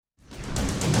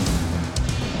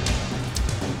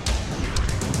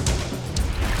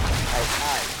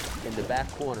back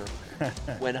corner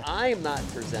when I'm not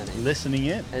presenting. Listening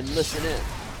in. And listen in.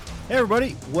 Hey,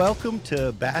 everybody. Welcome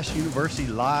to Bash University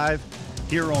Live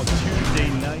here on Tuesday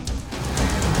night.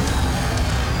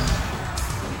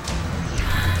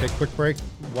 Take a quick break.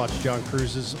 Watch John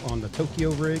Cruz's on the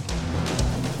Tokyo rig.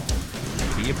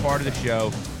 Be a part of the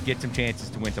show. Get some chances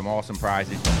to win some awesome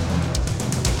prizes.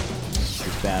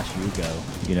 Just Bash You Go.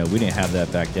 You know, we didn't have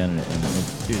that back then.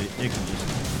 And dude, it can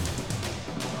just...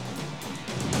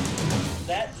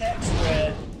 That text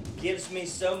thread gives me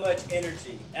so much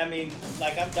energy. I mean,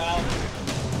 like I'm dialed.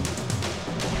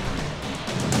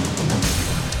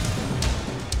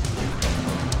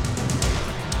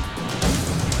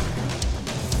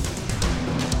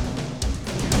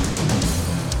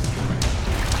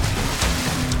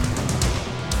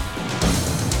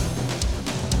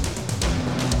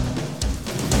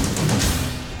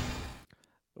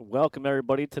 Welcome,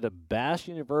 everybody, to the Bash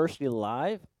University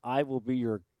Live. I will be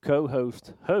your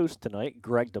co-host tonight,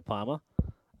 Greg DePalma.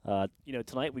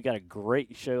 Tonight we got a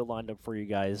great show lined up for you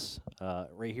guys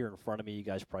right here in front of me. You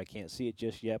guys probably can't see it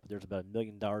just yet, but there's about $1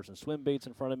 million in swim baits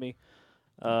in front of me.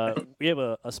 We have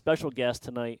a special guest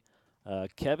tonight,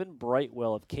 Kevin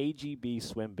Brightwell of KGB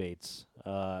Swim Baits.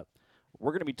 We're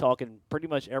going to be talking pretty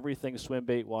much everything swim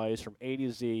bait-wise from A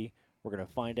to Z. We're going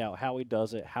to find out how he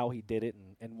does it, how he did it,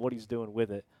 and what he's doing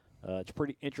with it. It's a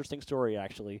pretty interesting story,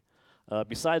 actually.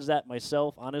 Besides that,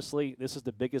 myself, honestly, this is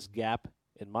the biggest gap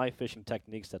in my fishing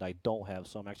techniques that I don't have,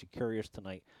 so I'm actually curious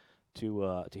tonight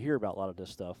to hear about a lot of this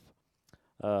stuff.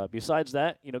 Besides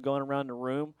that, going around the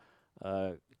room,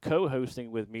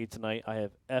 co-hosting with me tonight, I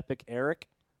have Epic Eric.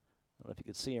 I don't know if you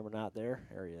can see him or not there.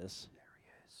 There he is.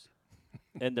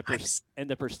 And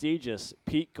the prestigious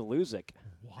Pete Galuzik.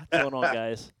 What's going on,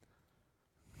 guys?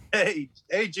 Hey,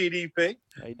 GDP.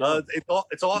 How you doing?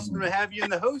 It's awesome to have you in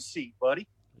the host seat, buddy.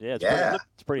 Yeah,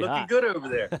 it's pretty looking hot. good over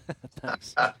there.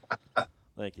 Thanks.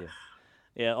 Thank you.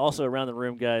 Yeah, also around the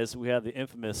room, guys, we have the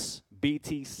infamous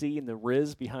BTC and the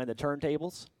Riz behind the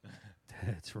turntables.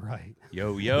 That's right.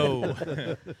 Yo.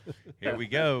 Here we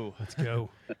go. Let's go.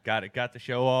 Got the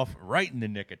show off right in the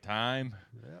nick of time.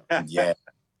 Yeah.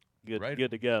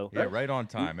 Good to go. Yeah, right on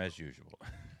time as usual.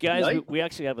 Guys, we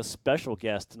actually have a special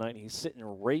guest tonight. He's sitting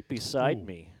right beside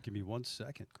me. Give me 1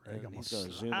 second, Greg. I'm He's going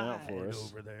to zoom out for us.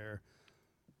 Over there.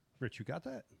 Rich, you got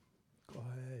that? Go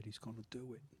ahead. He's going to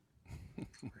do it.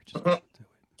 Rich is going to do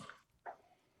it.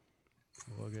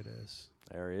 Look at this.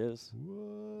 There he is.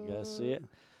 Whoa. You guys see it?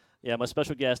 Yeah, my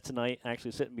special guest tonight,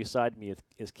 actually sitting beside me,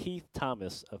 is Keith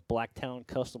Thomas of Blacktown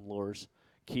Custom Lures.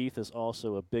 Keith is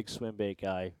also a big swim bait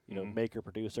guy, maker,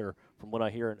 producer, from what I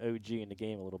hear, an OG in the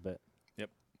game a little bit.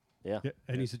 Yeah,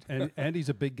 and he's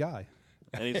a big guy.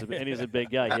 And he's a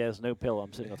big guy. He has no pillow.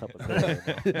 I'm sitting on top of a pillow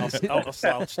right now. I'll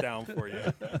slouch down for you.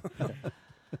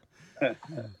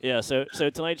 Yeah, so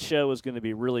tonight's show is going to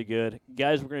be really good.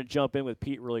 Guys, we're going to jump in with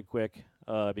Pete really quick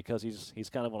because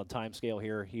he's kind of on a time scale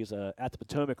here. He's at the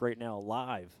Potomac right now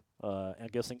live, I'm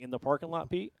guessing in the parking lot,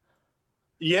 Pete?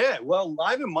 Yeah, well,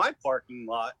 live in my parking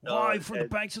lot. Live from the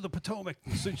banks of the Potomac.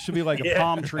 So it should be like a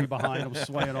palm tree behind him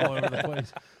swaying all over the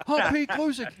place. Oh, Pete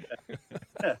Galuzik.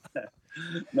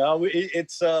 No,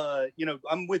 it's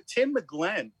I'm with Tim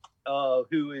McGlenn,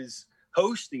 who is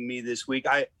hosting me this week.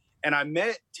 I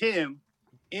met Tim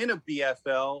in a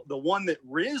BFL, the one that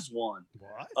Riz won.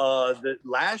 What? The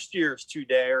last year's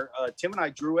two-dayer. Tim and I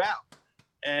drew out,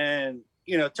 and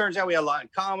it turns out we had a lot in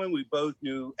common. We both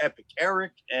knew Epic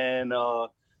Eric, and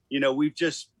we've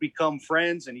just become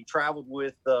friends. And he traveled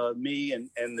with me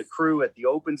and the crew at the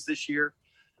Opens this year.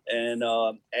 And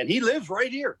he lives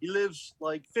right here. He lives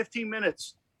like 15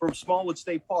 minutes from Smallwood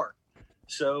State Park.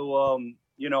 So,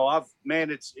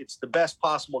 it's the best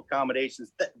possible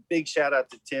accommodations. Big shout out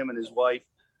to Tim and his wife,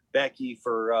 Becky,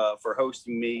 for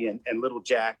hosting me and little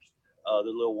Jack, the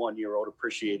little 1-year-old.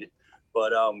 Appreciate it.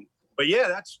 But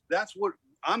yeah, that's what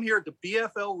I'm here at the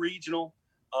BFL Regional,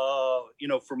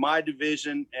 for my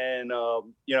division. And,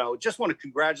 just want to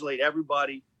congratulate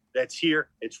everybody that's here.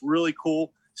 It's really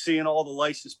cool seeing all the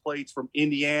license plates from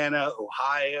Indiana,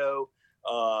 Ohio,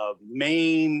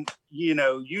 Maine, you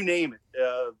name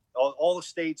it. All the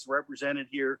states represented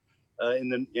here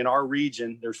in our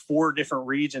region. There's 4 different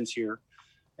regions here.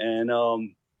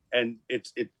 And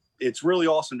it's really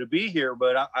awesome to be here.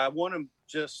 But I want to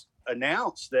just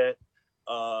announce that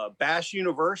Bash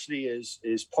University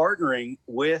is partnering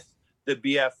with the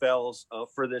BFLs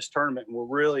for this tournament, and we're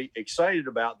really excited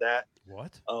about that.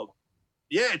 What?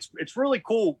 Yeah, it's really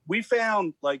cool. We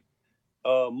found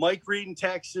Mike Reed in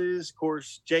Texas, of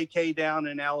course, JK down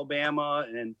in Alabama,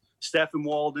 and Stephen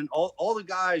Walden, all the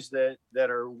guys that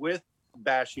are with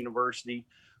Bash University.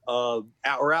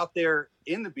 are out there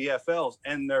in the BFLs,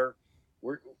 and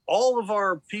all of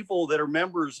our people that are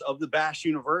members of the Bash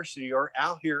University are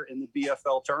out here in the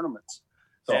BFL tournaments.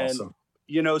 That's awesome.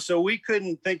 So we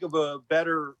couldn't think of a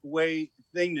better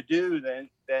thing to do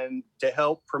than to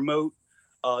help promote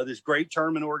this great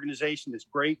tournament organization, this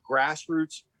great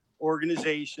grassroots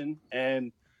organization,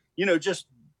 and just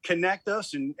connect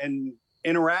us and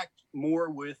interact more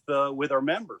with our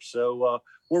members. So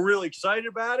we're really excited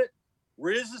about it.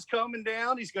 Riz is coming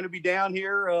down. He's going to be down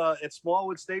here at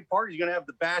Smallwood State Park. He's going to have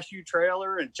the Bash U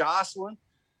trailer and Jocelyn.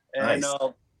 And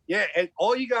Nice. and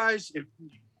all you guys,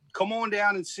 come on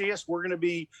down and see us. We're going to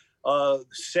be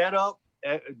set up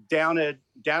down at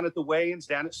the weigh-ins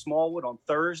down at Smallwood on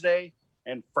Thursday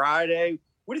and Friday.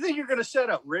 What do you think you're going to set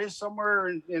up, Riz? Somewhere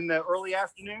in the early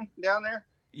afternoon down there?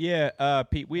 Yeah,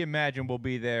 Pete, we imagine we'll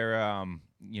be there,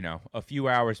 a few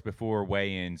hours before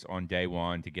weigh-ins on day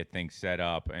one to get things set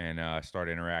up and start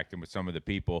interacting with some of the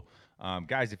people.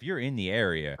 Guys, if you're in the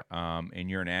area and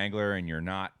you're an angler and you're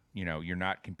not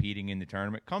competing in the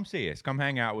tournament, come see us. Come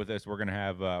hang out with us. We're gonna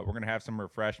have some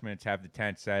refreshments, have the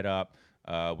tent set up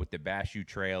with the Bash U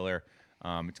trailer.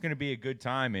 It's gonna be a good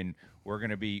time, and we're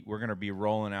gonna be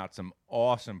rolling out some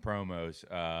awesome promos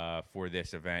for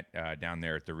this event down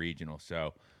there at the regional.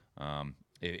 So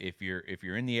if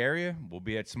you're in the area, we'll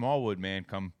be at Smallwood, man.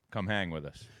 Come hang with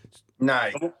us.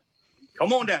 Nice.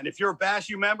 Come on down. If you're a Bash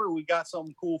U member, we got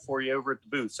something cool for you over at the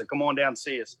booth. So come on down and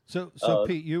see us. So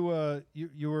Pete, you were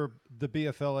the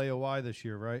BFL AOI this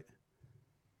year, right?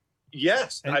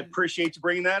 Yes, I appreciate you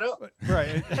bringing that up.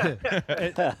 Right.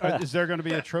 Is there going to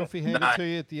be a trophy handed to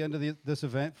you at the end of this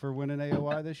event for winning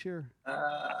AOI this year?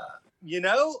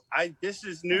 This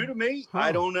is new to me.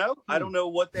 I don't know. I don't know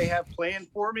what they have planned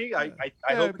for me. I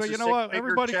hope. But it's you a know what? six-figure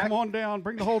Everybody, check. come on down.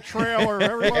 Bring the whole trailer.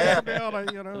 Everybody come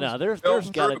down. No, there's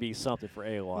got to be something for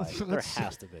AOI. There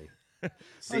has to be.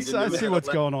 I see what's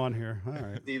going on here. All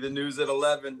right. See the news at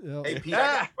 11. Yeah. Hey, Pete, I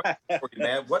got a question for you,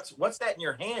 man. What's that in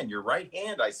your hand? Your right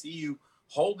hand? I see you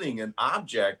holding an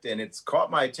object, and it's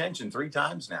caught my attention 3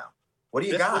 times now. What do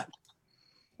you got?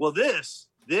 Well, this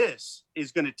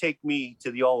is going to take me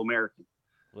to the All-American.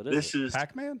 This is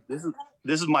Pac-Man. This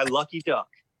is my lucky duck.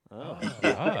 Oh.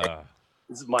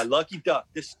 This is my lucky duck.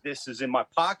 This is in my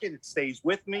pocket. It stays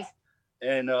with me,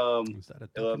 and Is that a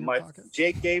duck in your pocket?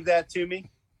 Jake gave that to me,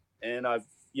 and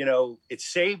it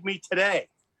saved me today.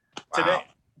 Wow. Today,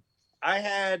 I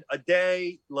had a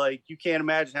day like you can't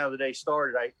imagine how the day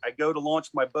started. I go to launch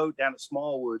my boat down at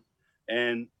Smallwood,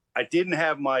 and I didn't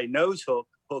have my nose hook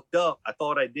hooked up. I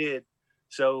thought I did.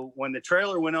 So when the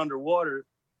trailer went underwater,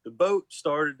 the boat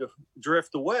started to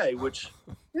drift away, which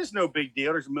is no big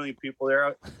deal. There's a million people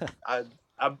there.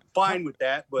 I'm fine with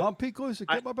that. But I'm Pete Glusick.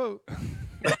 Get my boat.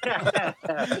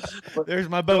 There's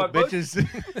my boat, bitches.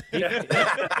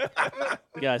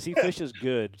 Guys, he fishes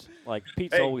good. Like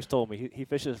Pete's Hey. always told me, he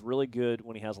fishes really good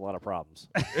when he has a lot of problems.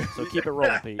 So keep it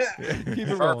rolling, Pete. Keep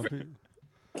it rolling,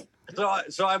 Pete.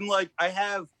 So I'm like, I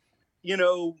have,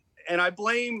 and I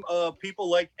blame people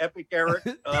like Epic Eric,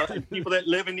 and people that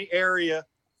live in the area.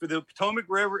 For the Potomac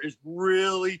River is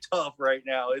really tough right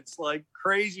now. It's like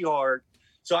crazy hard.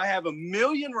 So I have 1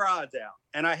 million rods out,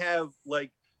 and I have like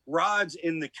rods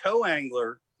in the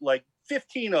co-angler, like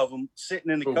 15 of them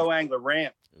sitting in the co-angler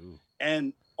ramp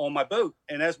and on my boat.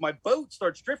 And as my boat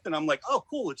starts drifting, I'm like, oh,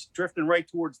 cool. It's drifting right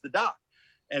towards the dock.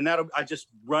 And I just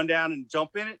run down and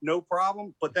jump in it. No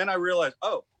problem. But then I realized,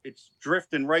 oh, it's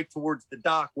drifting right towards the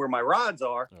dock where my rods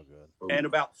are. Oh, good. And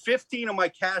about 15 of my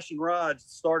casting rods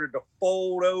started to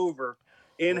fold over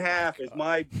in half as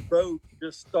my boat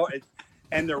just started.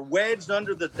 And they're wedged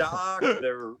under the dock.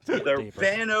 They're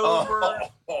bent over.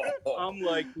 I'm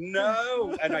like,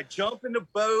 no. And I jump in the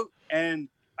boat, and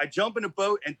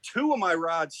 2 of my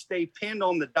rods stay pinned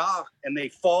on the dock, and they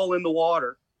fall in the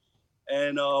water.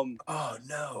 And Oh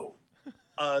no!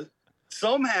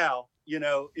 Somehow,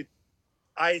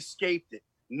 I escaped it.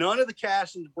 None of the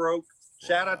castings broke.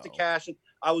 Shout out to Cashin.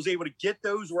 I was able to get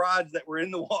those rods that were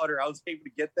in the water. I was able to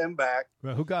get them back.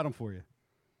 Well, who got them for you?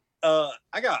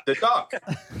 I got The duck,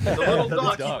 the little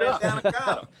duck. duck. You bent down and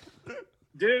got him.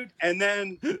 dude, and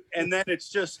then it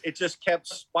just kept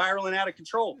spiraling out of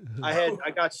control.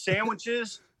 I got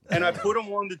sandwiches. And I put them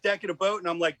on the deck of the boat, and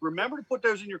I'm like, remember to put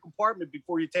those in your compartment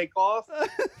before you take off.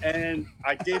 And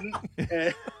I didn't.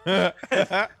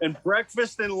 And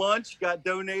breakfast and lunch got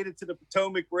donated to the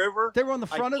Potomac River. They were on the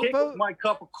front of the I boat. kicked my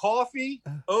cup of coffee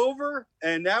over,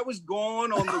 and that was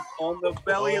gone on the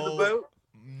belly of the boat.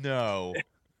 No.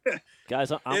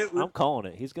 Guys, I'm calling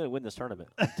it. He's going to win this tournament.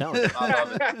 I'm telling you.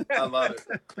 I love it.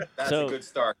 That's So- a good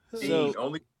start. Dean, so-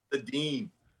 only the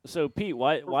Dean. So, Pete,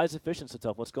 why is the fishing so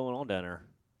tough? What's going on down there?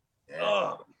 Yeah.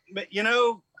 Oh, but you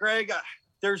know, Greg,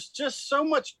 there's just so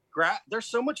much grass. There's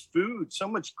so much food, so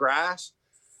much grass,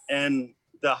 and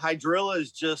the hydrilla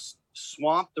has just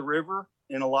swamped the river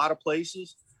in a lot of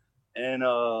places. And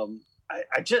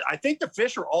I think the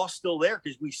fish are all still there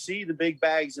because we see the big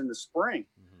bags in the spring.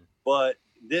 Mm-hmm. But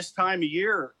this time of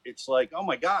year, it's like, oh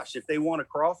my gosh, if they want a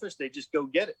crawfish, they just go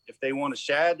get it. If they want a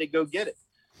shad, they go get it.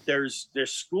 There's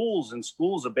schools and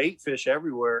schools of bait fish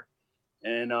everywhere.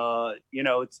 And, you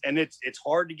know, it's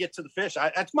hard to get to the fish.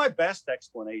 That's my best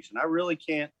explanation. I really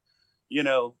can't, you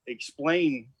know,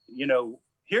 explain, you know,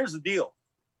 here's the deal.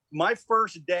 My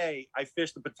first day I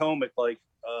fished the Potomac, like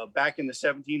back in the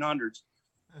 1700s,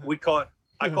 I caught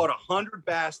 100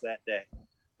 bass that day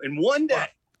in one day.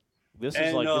 This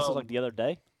is like the other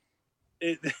day.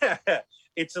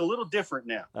 It's a little different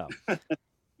now. Oh.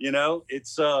 You know,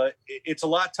 it's a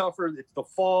lot tougher. It's the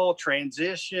fall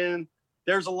transition.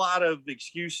 There's a lot of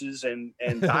excuses and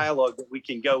dialogue that we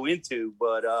can go into,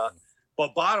 but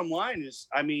bottom line is,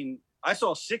 I mean, I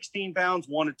saw 16 pounds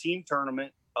won a team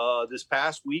tournament this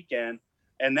past weekend,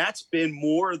 and that's been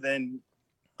more than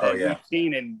we've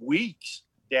seen in weeks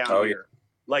down here.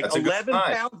 Like That's 11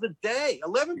 pounds a day.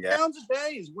 11 pounds a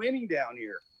day is winning down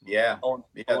here. Yeah, on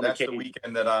that's the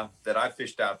weekend that I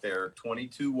fished out there.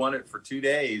 22 won it for 2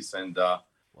 days, and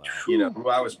you know who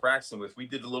I was practicing with. We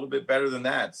did a little bit better than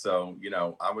that, so you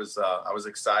know I was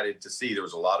excited to see. There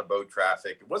was a lot of boat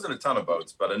traffic. It wasn't a ton of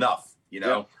boats, but enough. You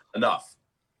know, enough.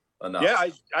 Yeah,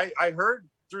 I heard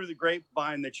through the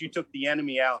grapevine that you took the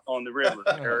enemy out on the river,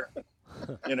 Eric.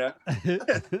 You know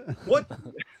what?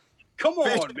 Come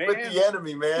on, Fishing man. with the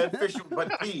enemy, man. Fishing,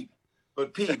 but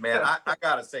Pete, man, I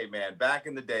gotta say, man, back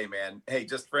in the day, man. Hey,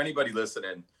 just for anybody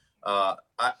listening,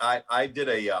 I did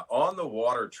a on the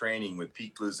water training with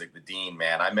Pete Gluzik, the dean.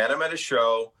 Man, I met him at a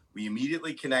show. We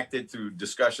immediately connected through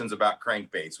discussions about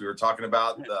crankbaits. We were talking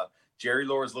about Jerry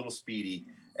Lore's Little Speedy,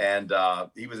 and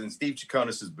he was in Steve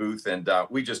Chaconis's booth, and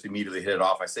we just immediately hit it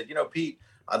off. I said, you know, Pete,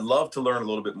 I'd love to learn a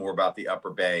little bit more about the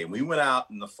Upper Bay. And we went out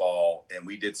in the fall and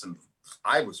we did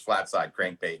I was flat side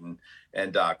crankbaiting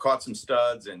and caught some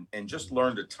studs and just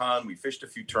learned a ton. We fished a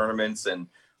few tournaments, and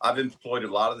I've employed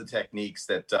a lot of the techniques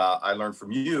that I learned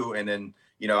from you. And then,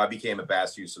 you know, I became a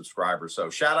Bass U subscriber.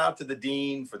 So shout out to the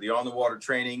dean for the on the water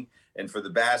training and for the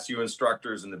Bass U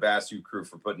instructors and the Bass U crew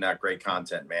for putting out great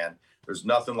content, man. There's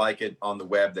nothing like it on the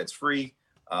web that's free.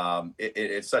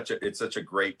 It's such a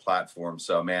great platform.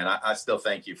 So, man, I still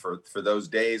thank you for those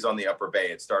days on the Upper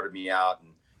Bay. It started me out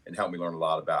and helped me learn a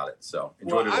lot about it. So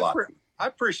enjoyed it a lot. I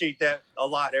appreciate that a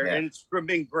lot, Eric. Yeah. And it's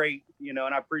been great, you know,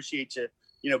 and I appreciate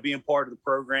you know, being part of the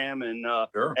program. And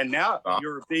Sure. and now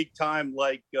you're a big time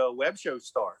web show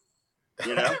star,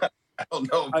 you know. I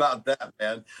don't know about that,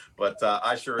 man, but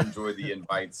I sure enjoy the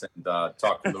invites and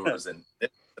talking lures. And the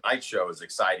night show is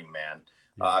exciting, man.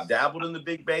 I've dabbled in the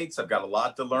big baits. I've got a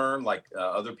lot to learn, like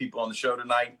other people on the show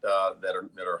tonight that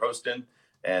are hosting,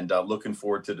 and looking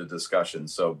forward to the discussion.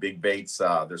 So big baits,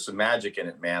 there's some magic in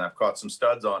it, man. I've caught some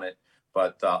studs on it,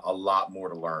 but a lot more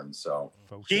to learn. So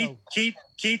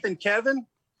Keith and Kevin,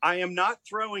 I am not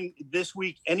throwing this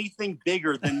week anything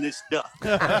bigger than this duck.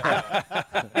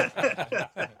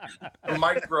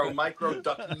 micro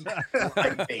ducky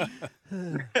bait.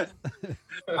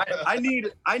 I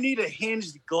need a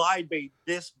hinged glide bait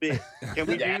this big. Can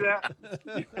we do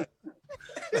that?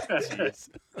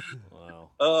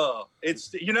 Wow.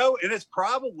 It's, you know, and it's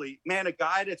probably, man, a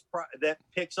guy that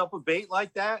picks up a bait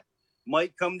like that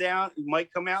might come out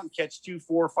and catch 2,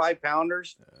 4, 5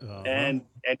 pounders and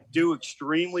do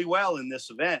extremely well in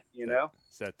this event, you know.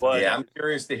 But I'm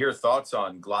curious to hear thoughts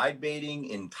on glide baiting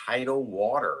in tidal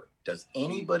water. Does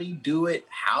anybody do it?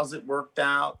 How's it worked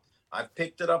out? I've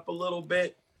picked it up a little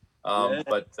bit,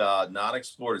 but not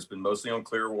explored. It's been mostly on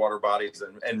clear water bodies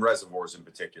and reservoirs in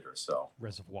particular. So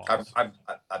reservoirs.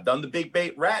 I've done the big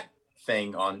bait rat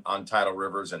thing on tidal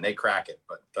rivers, and they crack it,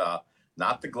 but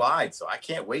not the glide. So I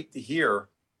can't wait to hear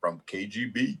from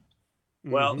KGB.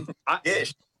 Well,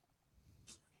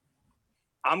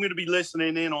 I'm going to be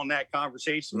listening in on that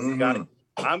conversation. Mm-hmm.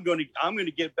 I'm going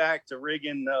to get back to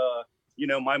rigging, you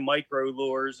know, my micro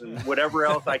lures and whatever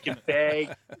else I can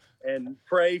bag and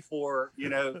pray for, you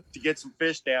know, to get some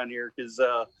fish down here because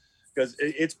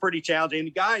it's pretty challenging. And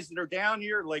the guys that are down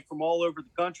here, like from all over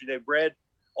the country, they've read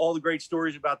all the great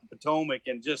stories about the Potomac,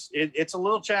 and just it's a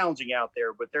little challenging out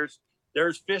there. But there's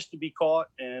fish to be caught,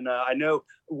 and I know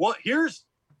here's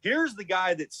the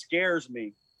guy that scares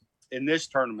me in this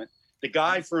tournament. The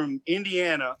guy from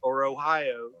Indiana or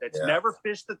Ohio that's never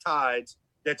fished the tides,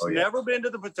 that's never been to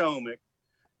the Potomac,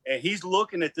 and he's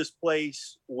looking at this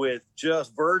place with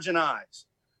just virgin eyes.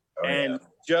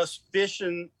 just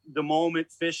fishing the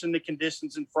moment, fishing the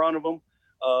conditions in front of them.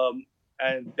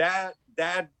 And that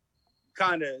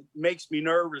kind of makes me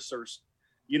nervous, or,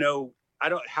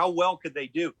 how well could they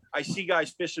do? I see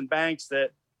guys fishing banks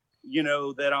that,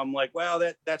 that I'm like, wow,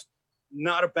 that's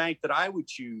not a bank that I would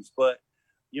choose. But,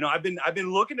 I've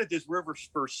been looking at this river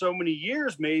for so many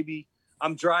years. Maybe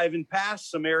I'm driving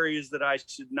past some areas that I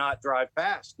should not drive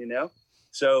past,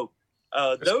 So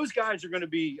those guys are going to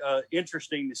be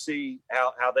interesting to see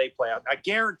how they play out. I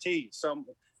guarantee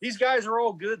these guys are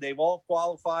all good. They've all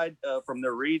qualified from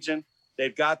their region.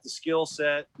 They've got the skill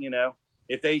set.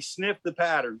 If they sniff the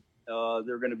pattern,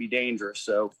 they're going to be dangerous.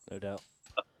 So no doubt.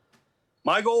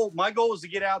 My goal is to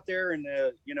get out there and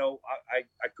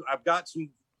I've got some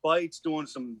bites, doing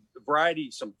some variety,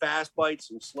 some fast bites,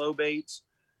 some slow baits,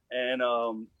 and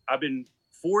I've been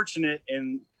fortunate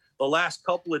in the last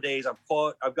couple of days.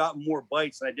 I've gotten more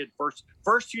bites than I did first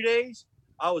 2 days.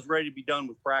 I was ready to be done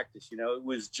with practice. It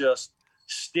was just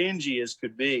stingy as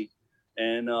could be,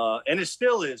 and it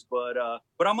still is. But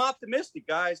I'm optimistic,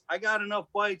 guys. I got enough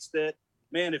bites that,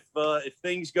 man, if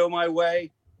things go my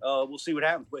way, we'll see what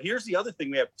happens. But here's the other thing: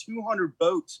 we have 200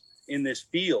 boats in this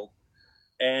field,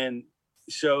 and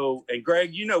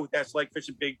Greg, what that's like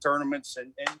fishing big tournaments,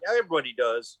 and everybody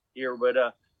does here. But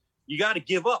you got to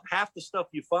give up half the stuff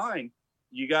you find.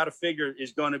 You got to figure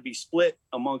is going to be split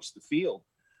amongst the field.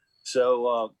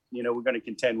 So, we're going to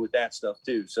contend with that stuff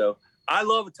too. So I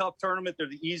love a tough tournament. They're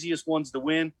the easiest ones to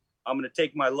win. I'm going to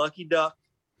take my lucky duck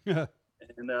and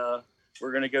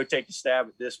we're going to go take a stab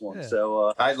at this one. Yeah.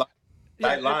 So tight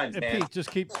lines, man. Pete,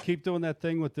 just keep doing that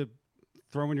thing with the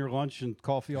throwing your lunch and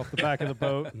coffee off the back of the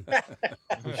boat.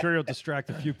 I'm sure you'll distract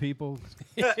a few people.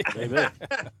 Maybe.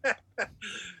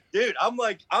 Dude, I'm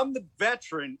the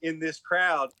veteran in this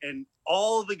crowd, and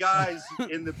all the guys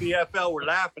in the BFL were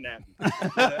laughing at me.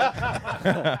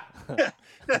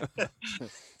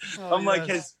 I'm like,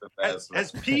 has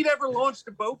Pete ever launched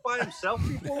a boat by himself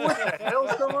before? What the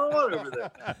hell's going on over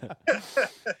there?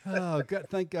 Oh, God,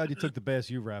 thank God you took the Bass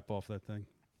U wrap off that thing.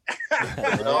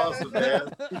 That's awesome,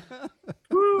 man.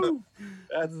 Woo.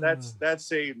 That's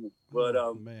saved me. But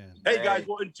man. Hey guys,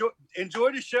 well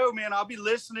enjoy the show, man. I'll be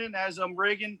listening as I'm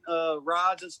rigging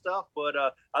rods and stuff. But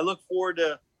I look forward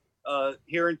to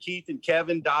hearing Keith and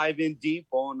Kevin dive in deep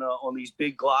on these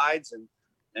big glides,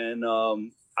 and I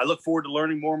look forward to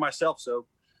learning more myself. So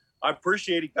I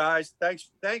appreciate it, guys. Thanks,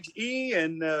 E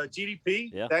and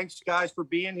GDP. Yeah. Thanks, guys, for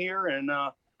being here, and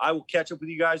I will catch up with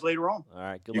you guys later on. All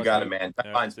right. Good You luck, got it, Pete. man.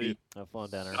 All right, have fun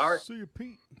down there. All right. See you,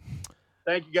 Pete.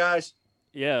 Thank you, guys.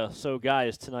 Yeah, so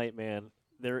guys, tonight, man,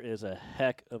 there is a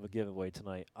heck of a giveaway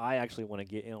tonight. I actually want to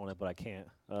get in on it, but I can't.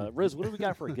 Riz, what do we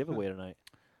got for a giveaway tonight?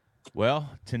 Well,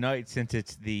 tonight, since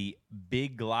it's the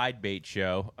Big Glide Bait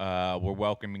Show, we're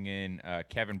welcoming in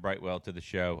Kevin Brightwell to the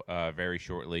show very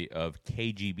shortly of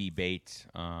KGB Baits.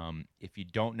 If you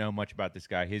don't know much about this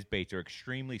guy, his baits are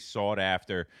extremely sought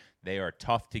after. They are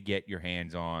tough to get your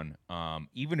hands on,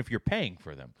 even if you're paying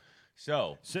for them.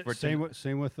 So,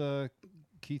 same with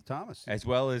Keith Thomas. As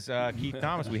well as Keith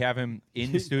Thomas. We have him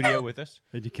in the studio with us.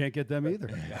 And you can't get them either.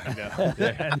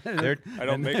 I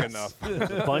don't make enough.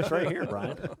 The bunch right here,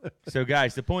 Brian. So,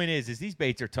 guys, the point is these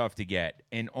baits are tough to get.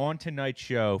 And on tonight's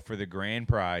show, for the grand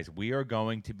prize, we are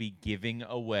going to be giving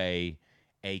away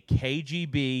a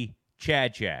KGB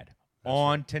Chad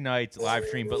on tonight's live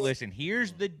stream. But listen,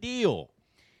 here's the deal.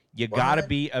 You got to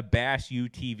be a Bass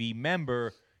UTV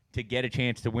member to get a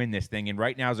chance to win this thing. And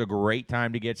right now is a great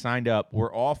time to get signed up.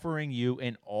 We're offering you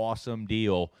an awesome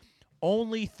deal.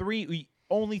 Only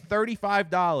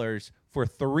 $35 for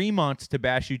 3 months to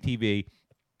Bass UTV.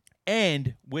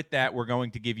 And with that, we're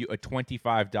going to give you a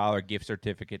 $25 gift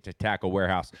certificate to Tackle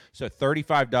Warehouse. So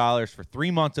 $35 for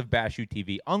 3 months of Bass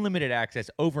UTV, unlimited access,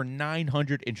 over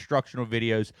 900 instructional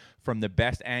videos from the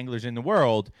best anglers in the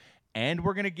world. And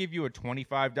we're going to give you a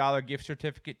 $25 gift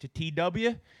certificate to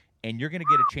TW, and you're going to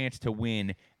get a chance to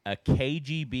win a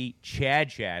KGB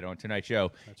Chad on tonight's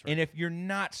show. That's right. And if you're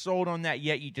not sold on that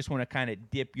yet, you just want to kind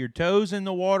of dip your toes in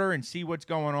the water and see what's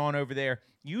going on over there,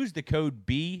 use the code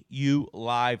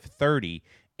BULive30,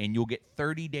 and you'll get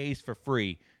 30 days for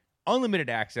free. Unlimited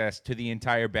access to the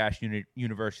entire Bass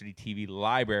University TV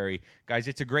library. Guys,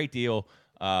 it's a great deal.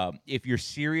 If you're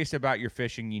serious about your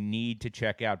fishing, you need to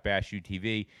check out Bass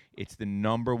UTV. It's the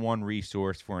 #1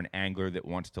 resource for an angler that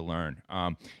wants to learn.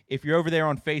 If you're over there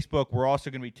on Facebook, we're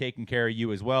also going to be taking care of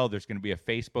you as well. There's going to be a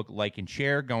Facebook like and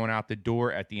share going out the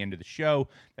door at the end of the show.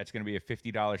 That's going to be a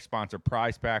 $50 sponsor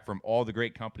prize pack from all the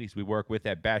great companies we work with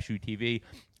at Bass UTV.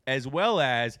 as well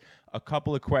as a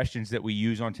couple of questions that we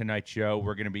use on tonight's show.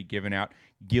 We're going to be giving out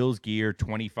Gills Gear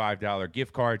 $25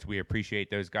 gift cards. We appreciate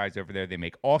those guys over there. They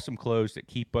make awesome clothes that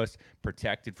keep us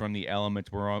protected from the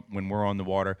elements when we're on the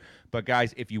water. But,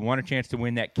 guys, if you want a chance to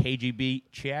win that KGB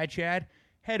Chad,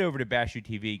 head over to Bash U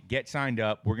TV, get signed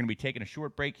up. We're going to be taking a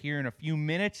short break here in a few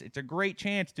minutes. It's a great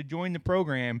chance to join the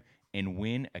program and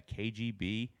win a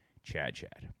KGB Chad. That's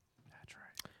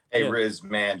right. Hey, Riz,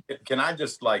 man, can I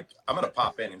just I'm going to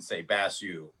pop in and say Bass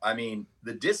U. I mean,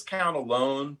 the discount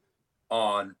alone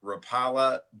on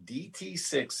Rapala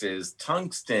DT6's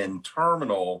tungsten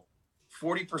terminal,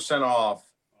 40% off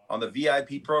on the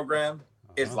VIP program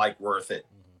is worth it.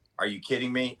 Are you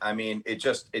kidding me? I mean, it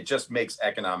just makes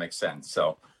economic sense.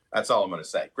 So that's all I'm going to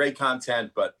say. Great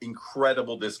content, but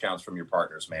incredible discounts from your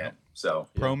partners, man. So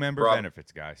pro member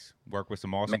benefits, guys. Work with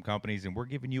some awesome companies, and we're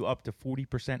giving you up to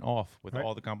 40% off with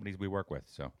all the companies we work with.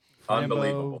 So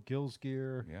unbelievable. Gills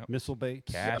Gear, Missile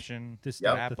Baits, Cashin, this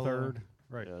the third.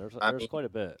 Right. Yeah, there's quite a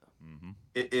bit. Mm-hmm.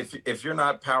 If you're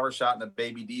not power shot in a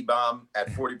baby D bomb at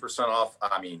 40% off,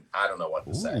 I mean, I don't know what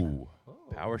to say.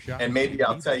 Power shot. And maybe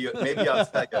I'll tell you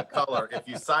a color. If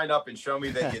you sign up and show me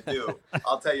that you do,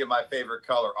 I'll tell you my favorite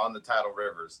color on the Tidal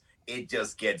Rivers. It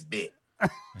just gets big.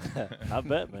 I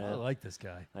bet, man. I like this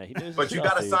guy. He knows But his you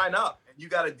stuff, got to dude. sign up and you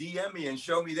got to DM me and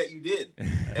show me that you did.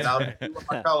 And I'll tell you what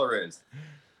my color is.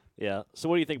 Yeah. So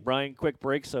what do you think, Brian? Quick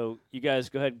break. So you guys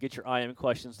go ahead and get your IM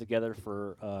questions together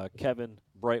for Kevin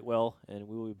Brightwell, and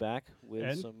we will be back with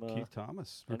and some Keith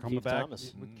Thomas. We're and coming Keith back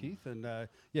Thomas. with Keith and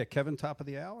Kevin top of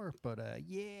the hour. But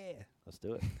yeah, let's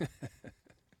do it.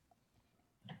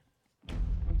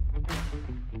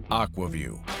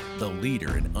 Aquaview, the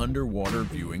leader in underwater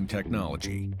viewing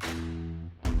technology.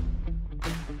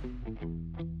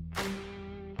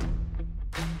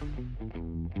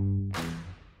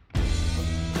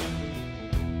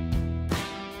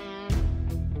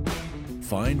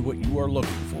 Find what you are looking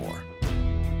for.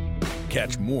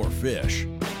 Catch more fish.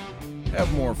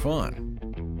 Have more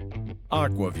fun.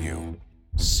 Aquaview.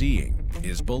 Seeing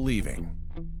is believing.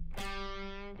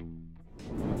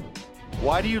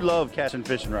 Why do you love casting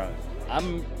fishing rods?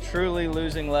 I'm truly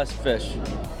losing less fish.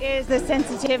 Is the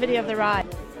sensitivity of the rod.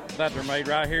 That they're made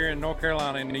right here in North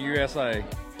Carolina in the USA.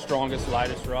 Strongest,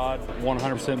 lightest rod,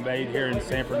 100% made here in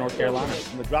Sanford, North Carolina.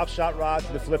 From the drop shot rod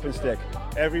to the flipping stick.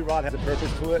 Every rod has a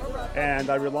purpose to it, and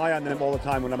I rely on them all the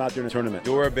time when I'm out doing a tournament.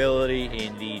 Durability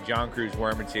in the John Cruz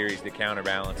Worming series, the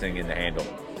counterbalancing in the handle.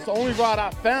 It's the only rod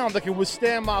I found that can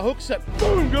withstand my hook set.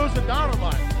 Boom goes the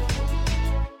dynamite.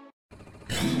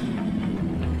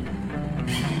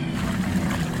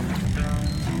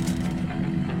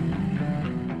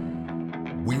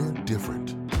 We're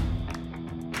different.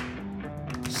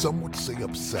 Some would say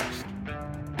obsessed.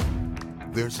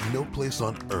 There's no place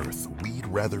on earth we'd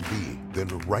rather be than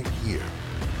right here,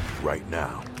 right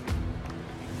now.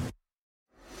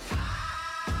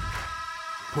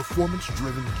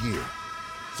 Performance-driven gear,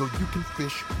 so you can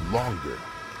fish longer,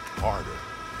 harder.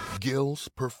 Gills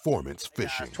Performance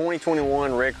Fishing.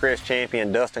 2021 Red Crest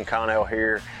champion Dustin Connell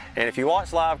here, and if you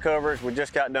watch live coverage, we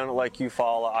just got done at Lake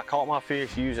Eufaula. I caught my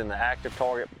fish using the active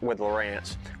target with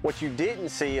Lowrance. What you didn't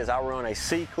see is I run a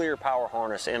Sea Clear power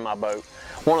harness in my boat.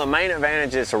 One of the main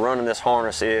advantages of running this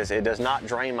harness is it does not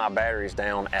drain my batteries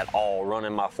down at all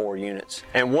running my 4 units.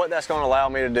 And what that's going to allow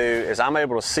me to do is I'm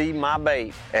able to see my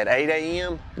bait at 8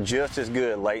 a.m. just as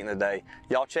good late in the day.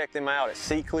 Y'all check them out at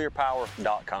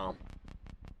seaclearpower.com.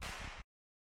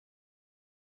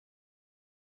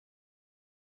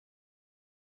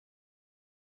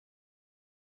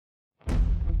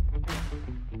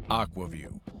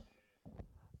 Aquaview.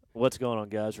 What's going on,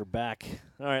 guys? We're back.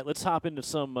 All right, let's hop into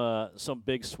some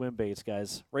big swim baits,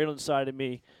 guys. Right on the side of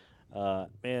me,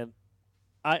 man.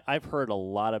 I've heard a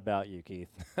lot about you, Keith.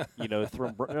 You know,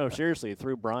 seriously,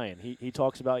 through Brian. He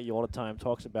talks about you all the time.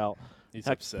 Talks about he's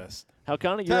obsessed. How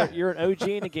kind of you're an OG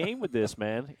in the game with this,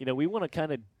 man. You know, we want to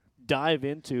kind of dive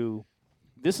into.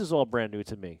 This is all brand new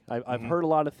to me. I've heard a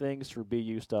lot of things through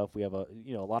BU stuff. We have a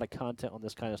lot of content on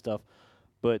this kind of stuff.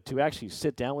 But to actually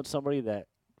sit down with somebody that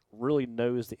really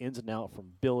knows the ins and outs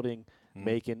from building,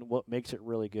 making, what makes it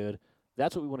really good,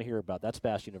 that's what we want to hear about. That's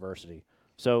Bass University.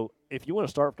 So if you want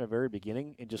to start from the very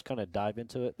beginning and just kind of dive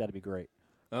into it, that'd be great.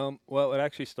 Well, it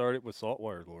actually started with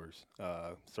saltwater lures,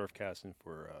 surf casting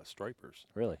for stripers.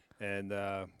 Really? And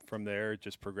from there, it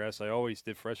just progressed. I always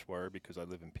did freshwater because I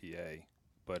live in PA,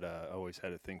 but I always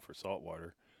had a thing for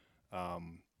saltwater.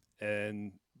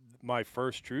 And my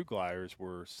first true gliders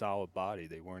were solid body.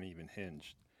 They weren't even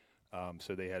hinged.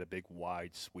 So they had a big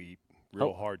wide sweep,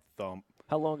 real hard thump.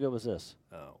 How long ago was this?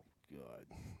 Oh, God.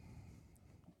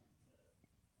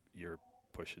 You're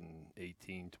pushing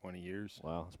 18, 20 years.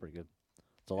 Wow, that's pretty good.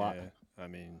 It's a lot. I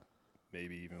mean,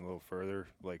 maybe even a little further,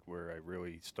 like where I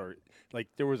really start. Like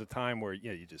there was a time where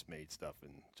you just made stuff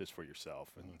and just for yourself,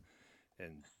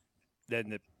 and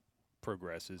then it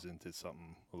progresses into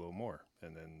something a little more,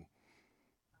 and then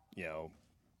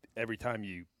every time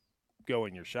you go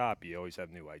in your shop, you always have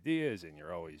new ideas, and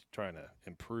you're always trying to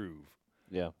improve.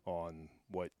 On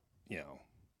what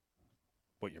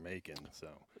what you're making.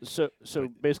 So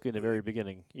basically, in the very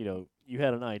beginning, you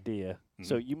had an idea. Mm-hmm.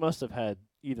 So you must have had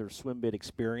either swim bait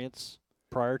experience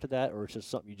prior to that, or it's just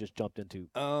something you just jumped into.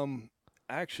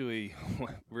 Actually,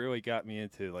 what really got me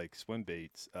into like swim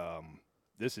baits.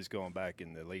 This is going back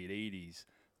in the late '80s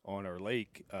on our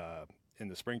lake. In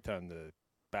the springtime, the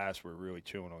bass were really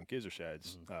chewing on gizzard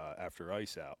shads after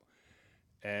ice out,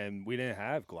 and we didn't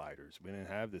have gliders. We didn't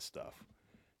have this stuff,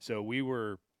 so we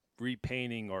were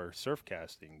repainting our surf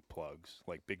casting plugs,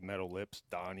 like big metal lips,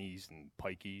 Donnies and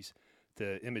Pikeys,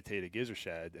 to imitate a gizzard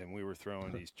shad, and we were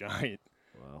throwing these giant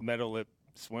metal lip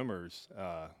swimmers,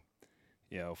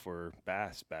 for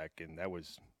bass back, and that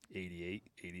was 88,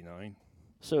 89.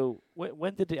 So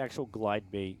when did the actual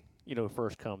glide bait,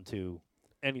 first come to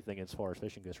anything as far as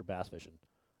fishing goes for bass fishing?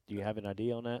 Do you have an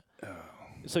idea on that?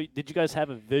 So did you guys have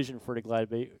a vision for the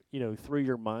glide bait, through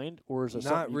your mind, or is it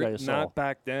something you guys saw? Not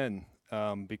back then.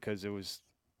 Because there was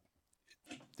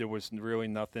really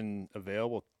nothing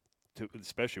available to,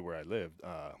 especially where I lived.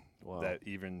 That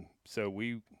even so,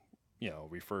 we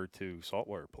referred to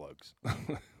saltwater plugs.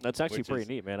 That's actually pretty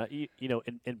neat, man.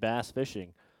 In bass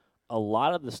fishing, a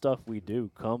lot of the stuff we do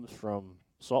comes from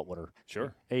saltwater.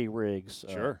 Sure. A-rigs.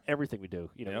 Sure. Everything we do,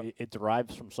 it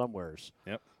derives from somewheres.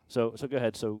 Yep. So go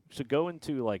ahead. So go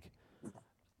into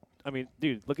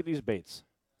dude, look at these baits.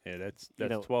 Yeah, that's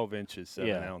 12 inches,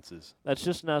 7 ounces. That's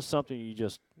just not something you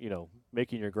just,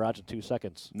 make in your garage in 2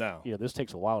 seconds. No. This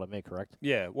takes a while to make, correct?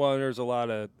 Yeah, well, there's a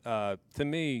lot of, to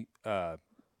me, I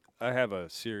have a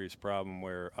serious problem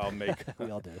where I'll make. We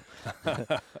all do.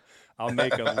 I'll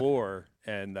make a lure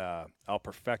and I'll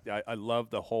perfect. I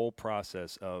love the whole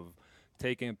process of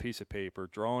taking a piece of paper,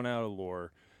 drawing out a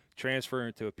lure, transferring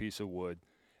it to a piece of wood,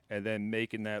 and then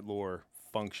making that lure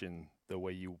function the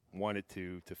way you want it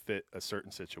to fit a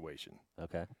certain situation.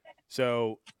 Okay.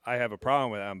 So I have a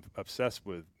problem with it. I'm obsessed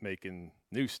with making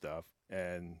new stuff,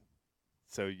 and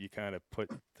so you kind of put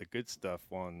the good stuff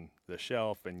on the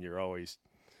shelf, and you're always.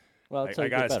 Well, I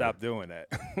got to stop doing that.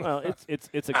 Well,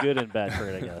 it's a good and bad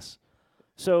trait, I guess.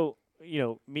 So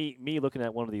me looking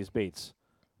at one of these baits,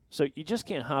 so you just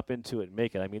can't hop into it and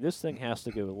make it. I mean, this thing has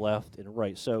to go left and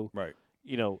right. So right.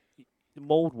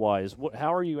 Mold-wise,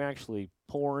 how are you actually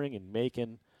pouring and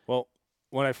making? Well,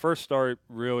 when I first started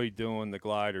really doing the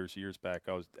gliders years back,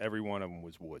 every one of them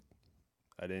was wood.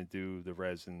 I didn't do the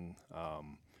resin,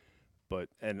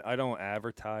 and I don't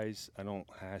advertise. I don't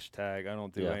hashtag. I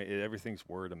don't do any. Everything's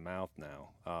word of mouth now.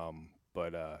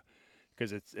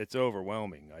 Because it's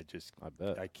overwhelming. I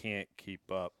bet I can't keep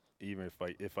up. Even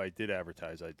if I did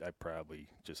advertise, I'd probably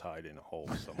just hide in a hole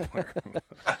somewhere.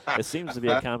 It seems to be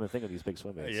a common thing with these big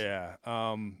swim baits. Yeah.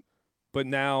 But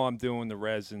now I'm doing the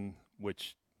resin,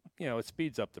 which, it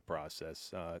speeds up the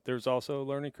process. There's also a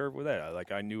learning curve with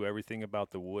that. I knew everything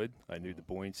about the wood. I knew the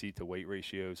buoyancy to weight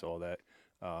ratios, all that.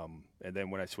 And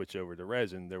then when I switched over to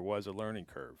resin, there was a learning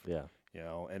curve. Yeah.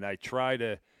 And I try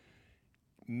to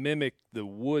mimic the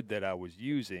wood that I was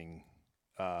using,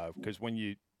 because when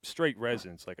you straight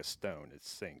resin, it's like a stone. It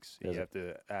sinks. You have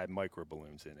to add micro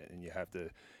balloons in it, and you have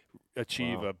to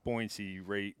achieve a buoyancy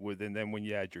rate and then when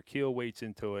you add your keel weights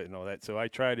into it and all that. So I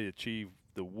try to achieve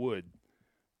the wood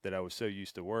that I was so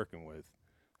used to working with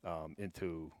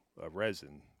into a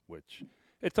resin, which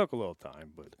it took a little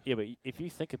time. But if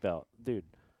you think about, dude,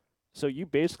 so you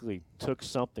basically took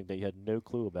something that you had no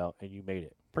clue about and you made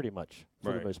it, pretty much,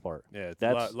 for the most part. Yeah,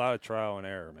 that's a lot of trial and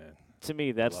error, man. To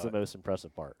me, that's the most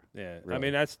impressive part. Yeah, really. I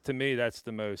mean, that's the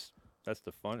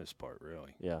funnest part,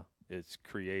 really. Yeah. It's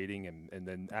creating and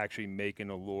then actually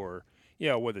making a lure,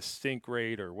 with a sink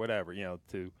rate or whatever,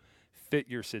 to fit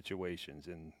your situations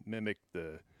and mimic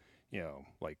the,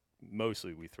 like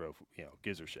mostly we throw,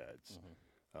 gizzard shads.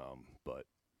 Mm-hmm. But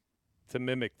to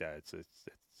mimic that,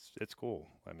 it's cool.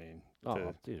 I mean,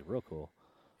 dude, real cool.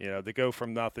 To go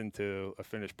from nothing to a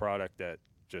finished product that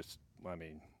just,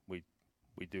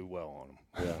 we do well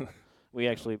on them. Yeah. We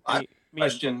actually.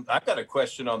 I've got a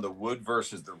question on the wood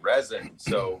versus the resin.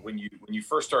 So when you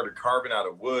first started carving out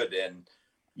of wood, and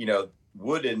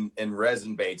wood and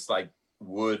resin baits, like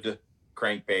wood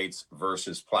crankbaits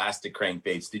versus plastic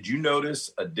crankbaits, did you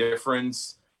notice a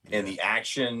difference in the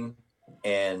action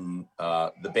and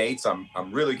the baits. I'm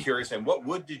really curious. And what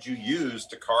wood did you use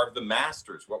to carve the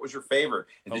masters? What was your favorite?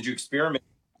 And did you experiment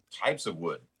with types of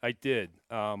wood? I did,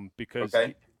 because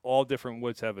all different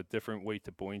woods have a different weight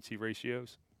to buoyancy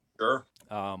ratios. Sure.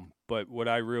 But what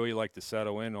I really like to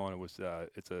settle in on was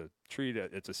it's a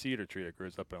cedar tree that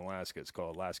grows up in Alaska. It's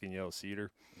called Alaskan yellow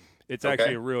cedar. It's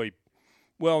actually a really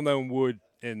well-known wood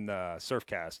in surf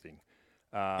casting.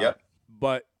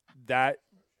 But that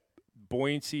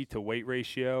buoyancy to weight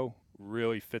ratio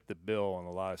really fit the bill on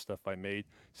a lot of stuff I made.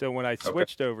 So when I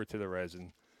switched over to the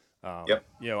resin,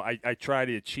 I try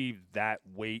to achieve that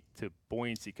weight to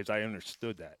buoyancy because I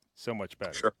understood that so much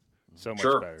better. Sure. So much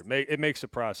better. It makes the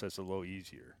process a little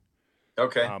easier.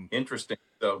 Okay, interesting.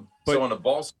 So on a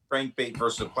balsa crankbait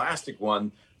versus a plastic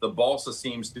one, the balsa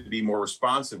seems to be more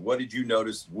responsive. What did you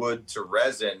notice wood to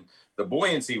resin? The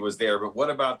buoyancy was there, but what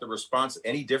about the response?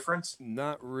 Any difference?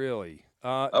 Not really.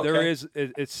 There is.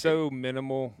 It's so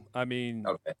minimal. I mean,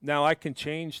 now I can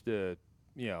change the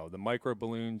micro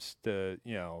balloons to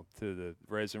the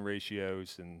resin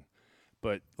ratios,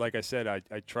 but like I said,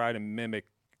 I try to mimic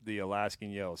the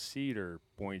Alaskan yellow cedar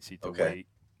buoyancy to weight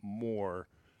more.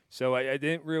 So I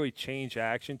didn't really change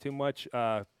action too much.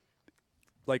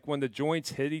 Like when the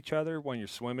joints hit each other when you're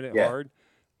swimming it hard,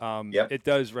 it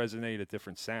does resonate a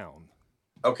different sound.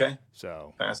 Okay.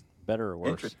 So better or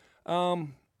worse?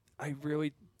 I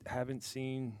really haven't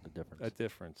seen a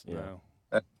difference. No.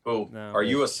 That's cool. No. Are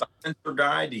you a silencer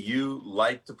guy? Do you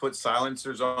like to put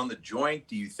silencers on the joint?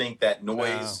 Do you think that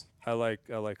noise? No, I like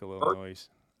a little noise.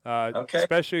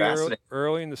 Especially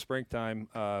early in the springtime,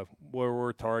 where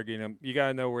we're targeting them. You got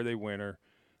to know where they winter,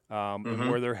 and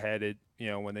where they're headed,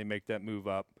 when they make that move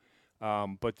up.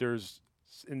 But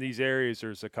in these areas,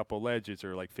 there's a couple ledges that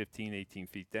are like 15, 18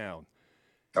 feet down.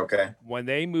 Okay. When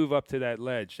they move up to that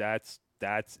ledge, it's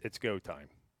go time.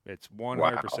 It's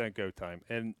 100% go time.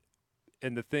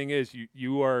 And the thing is,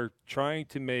 you are trying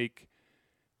to make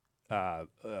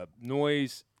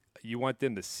noise. You want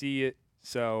them to see it.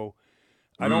 So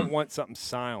I don't want something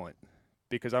silent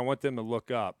because I want them to look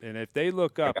up. And if they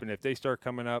look up and if they start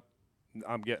coming up,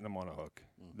 I'm getting them on a hook.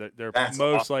 They're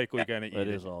most likely going to eat it. That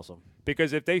is awesome.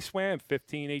 Because if they swam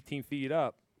 15, 18 feet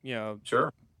up,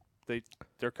 sure,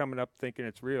 they're coming up thinking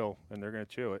it's real and they're going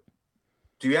to chew it.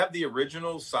 Do you have the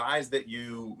original size that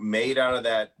you made out of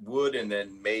that wood and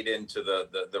then made into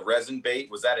the resin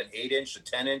bait? Was that an 8-inch, a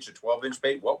 10-inch, a 12-inch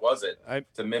bait? What was it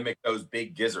to mimic those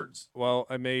big gizzards? Well,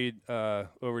 I made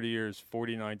over the years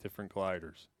 49 different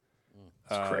gliders.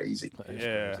 That's crazy.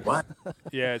 Yeah. What?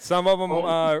 Yeah, some of them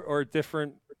are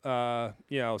different,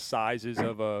 sizes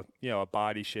of a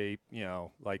body shape.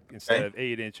 Like instead of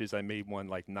 8 inches, I made one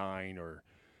like 9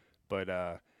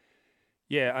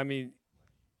 yeah, I mean.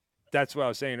 That's what I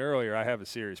was saying earlier. I have a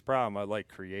serious problem. I like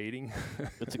creating.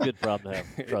 It's a good problem to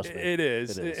have. Trust me. It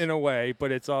is in a way,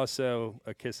 but it's also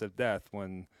a kiss of death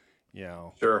when,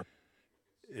 Sure.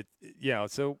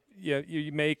 So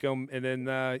you make them, and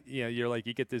then you're like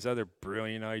you get this other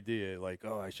brilliant idea, like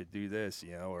I should do this,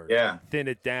 or thin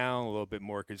it down a little bit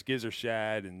more because gizzard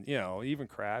shad and even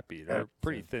crappie, they're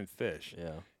pretty thin fish.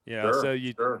 So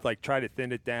you like try to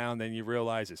thin it down, then you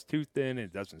realize it's too thin and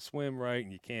it doesn't swim right,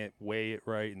 and you can't weigh it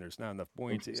right, and there's not enough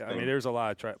buoyancy. I mean, there's a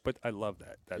lot of but I love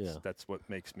that. That's what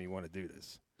makes me want to do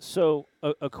this. So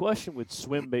a question with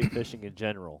swim bait fishing in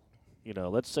general.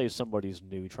 Let's say somebody's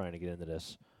new trying to get into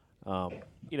this.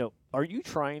 Are you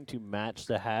trying to match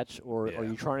the hatch, or are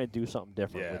you trying to do something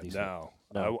different with these? No.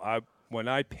 When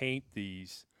I paint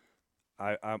these,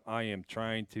 I am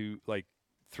trying to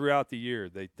throughout the year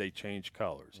they change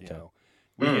colors.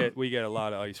 We get a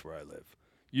lot of ice where I live,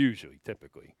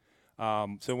 typically.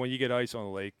 So when you get ice on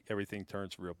the lake, everything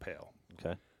turns real pale.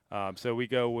 Okay. So we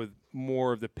go with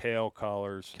more of the pale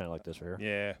colors. Kind of like this right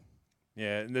here.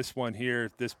 Yeah. And this one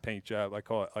here, this paint job, I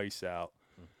call it Ice Out.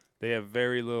 They have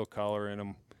very little color in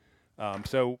them.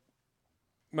 So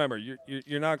remember,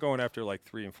 you're not going after like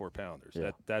 3 and 4 pounders.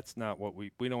 Yeah. That's not what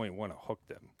we don't even want to hook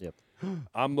them. Yep.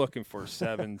 I'm looking for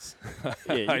 7s.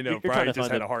 I know Brian just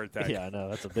had a heart attack. Yeah, I know.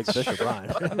 That's a big fish for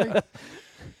Brian.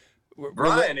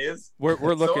 Brian is.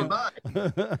 We're looking.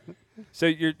 So So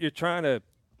you're trying to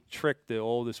trick the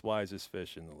oldest, wisest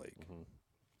fish in the lake. Mm-hmm.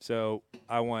 So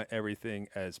I want everything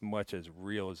as much as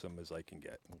realism as I can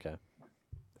get. Okay.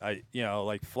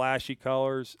 Like flashy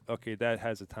colors. Okay, that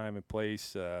has a time and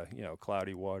place.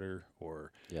 Cloudy water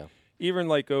or even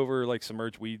like over like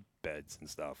submerged weed beds and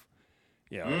stuff.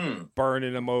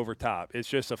 Burning them over top. It's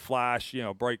just a flash.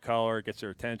 Bright color. It gets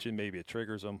their attention. Maybe it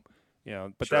triggers them.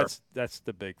 But that's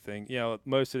the big thing.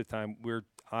 Most of the time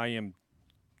I am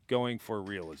going for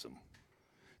realism.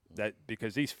 That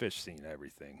because these fish seen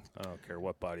everything. I don't care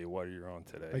what body of water you're on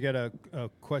today. I got a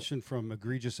question from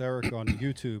Egregious Eric on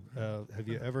YouTube. Have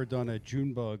you ever done a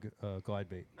June bug glide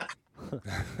bait?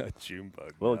 A June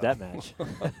bug. What would that match?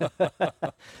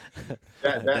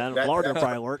 That- Down in that- Florida that-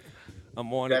 probably work.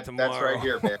 I'm on it tomorrow. That's right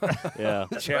here, man. Yeah.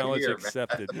 That's Challenge right here,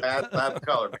 accepted. Man. Bad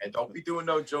color, man. Don't be doing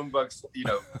no June bugs,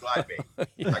 glide bait.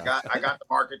 I got the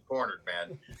market cornered,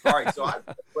 man. All right, so I have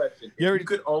a question. If you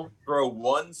could only throw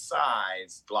one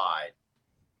size glide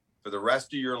for the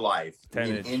rest of your life, 10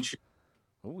 in inch. inches.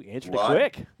 Ooh, he answered it What?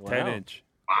 quick. 10 Wow. inch.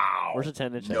 Wow. Where's a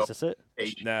 10 inch? No. Is this it?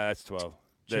 Nah, that's 12.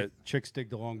 Chicks dig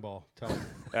the long ball. Tell 'em.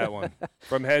 That one.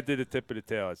 From head to the tip of the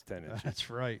tail, it's 10 inches. That's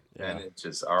right. 10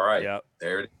 inches. All right. Yep.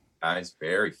 There it is, guys.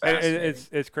 Very And fascinating.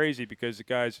 it's crazy because the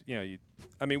guys,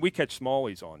 we catch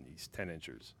smallies on these 10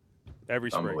 inchers every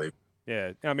spring. Unbelievable.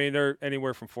 Yeah, I mean they're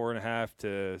anywhere from 4.5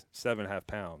 to 7.5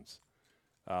 pounds.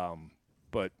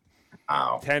 But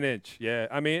 10 inch, yeah.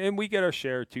 I mean, and we get our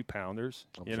share of 2-pounders.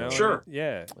 Sure.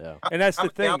 Yeah. Yeah. And that's How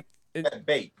the many thing. ounces does that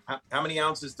bait. How many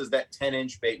ounces does that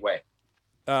 10-inch bait weigh?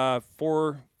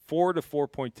 4 to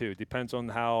 4.2 depends on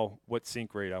what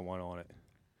sink rate I want on it.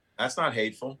 That's not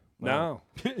hateful. No.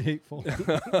 Hateful.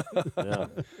 Yeah.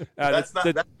 That's not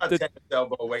the 10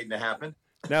 elbow waiting to happen.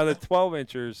 Now the 12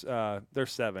 inchers, they're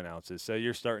 7 ounces, so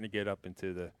you're starting to get up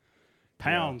into the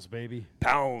Pounds, baby.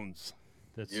 Pounds.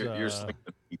 That's You're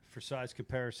for size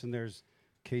comparison. There's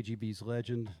KGB's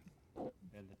Legend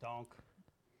and the Donk.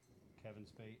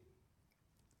 Kevin's bait.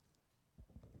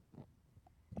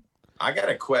 I got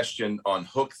a question on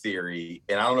hook theory,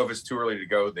 and I don't know if it's too early to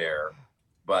go there,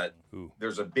 but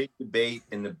there's a big debate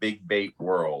in the big bait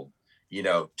world.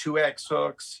 2X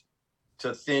hooks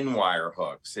to thin wire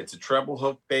hooks. It's a treble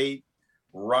hook bait,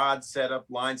 rod setup,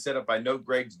 line setup. I know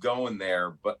Greg's going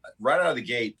there, but right out of the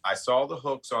gate, I saw the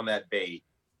hooks on that bait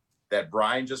that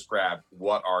Brian just grabbed.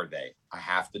 What are they? I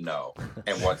have to know.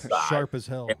 And what size? Sharp as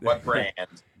hell. And what brand?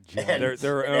 And-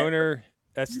 Their owner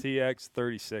STX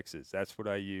 36s. That's what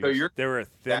I use. They're a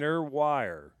thinner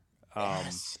wire.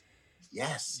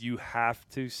 Yes. You have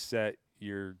to set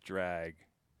your drag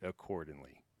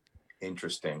accordingly.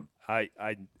 Interesting.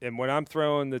 And when I'm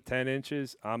throwing the 10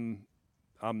 inches, I'm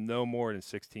no more than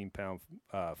 16-pound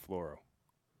fluoro.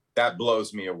 That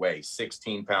blows me away.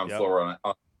 16-pound Yep. fluoro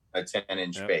on a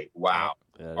 10-inch Yep. bait. Wow.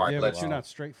 Yeah, All right, but let's. you're not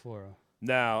straight fluoro.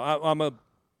 Now I'm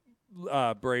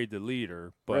a braid the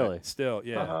leader, but Really? still,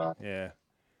 yeah, Uh-huh. yeah.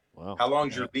 Wow. How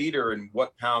long's your leader and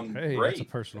what pound Hey, braid? that's a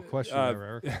personal question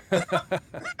there, Eric.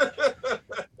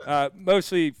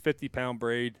 Mostly 50-pound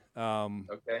braid.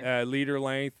 Okay. Leader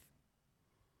length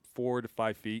 4 to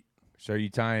 5 feet. So are you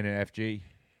tying an FG?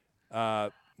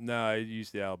 No, I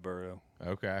use the Alberto.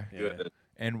 Okay. Yeah. Good.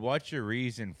 And what's your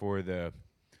reason for the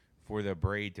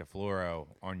braid to fluoro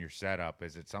on your setup?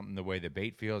 Is it something the way the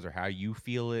bait feels or how you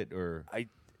feel it, or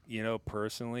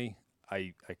Personally,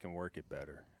 I can work it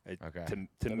better. Okay. To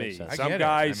That me, makes sense. I some get it.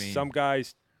 guys, I mean- some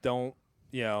guys don't.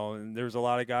 And there's a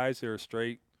lot of guys that are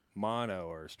straight mono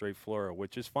or straight fluoro,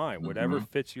 which is fine. Whatever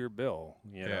fits your bill.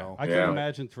 You know. I can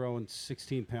imagine throwing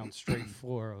 16-pound straight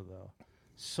fluoro though.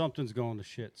 Something's going to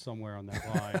shit somewhere on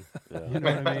that line. You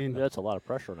know what I mean? That's a lot of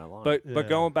pressure on that line. But Yeah.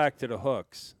 going back to the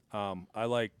hooks, I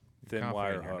like thin confident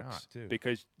wire you're hooks not, too.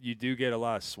 because you do get a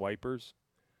lot of swipers.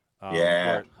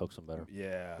 Yeah. Hooks them better.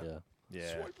 Yeah. Yeah.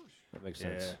 Yeah. That makes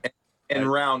Yeah. sense. And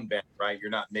round bend, right? You're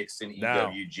not mixing No.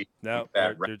 EWG. No,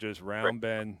 that they're just round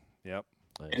bend. Yep.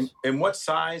 Nice. And what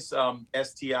size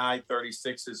STI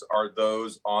 36s are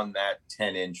those on that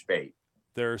 10-inch bait?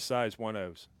 They're size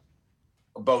 1/0s.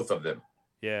 Both of them.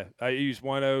 Yeah, I use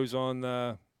 1/0s on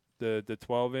the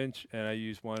 12-inch, and I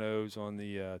use 1/0s on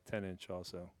the 10-inch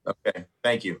also. Okay,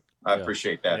 thank you. I Yeah.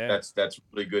 appreciate that. Yeah. That's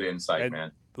really good insight, And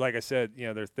man. Like I said,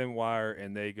 they're thin wire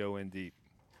and they go in deep.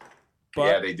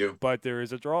 Yeah, they do. But there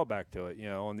is a drawback to it.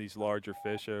 On these larger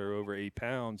fish that are over 8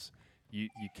 pounds, you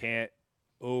can't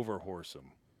overhorse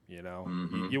them.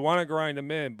 Mhm. You want to grind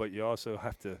them in, but you also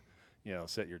have to,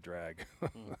 set your drag.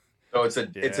 So it's a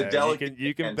delicate.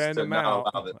 You can dance bend to them not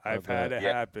out. allow the- I've had it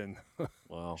Yeah. happen.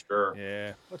 Wow. Sure.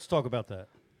 Yeah. Let's talk about that.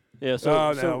 Yeah. So,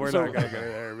 Oh, so no, we're so- not going to go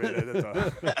there.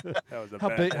 Man. That was a How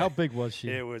bad big? How big was she?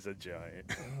 It was a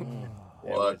giant.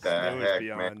 What the it was heck,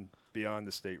 beyond man? beyond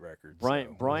the state record.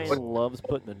 Brian so. loves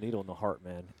putting the needle in the heart,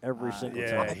 man. Every single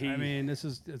yeah, time. I mean, it's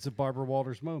a Barbara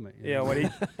Walters moment. you Yeah, know?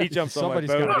 when he jumps on my Somebody's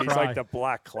boat, gotta he's try. like the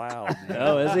black cloud.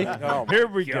 Oh, is he? Oh, Here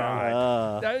we go.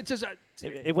 God. It's just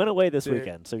It went away this Yeah.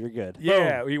 weekend, so you're good.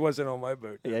 Yeah, he wasn't on my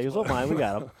boat. Yeah, he was on mine. We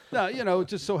got him. no, it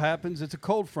just so happens it's a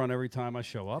cold front every time I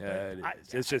show up. Yeah, it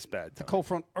is. It's just bad. The time. cold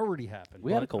front already happened.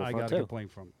 We had a but cold I front, got a too.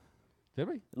 complaint from. Did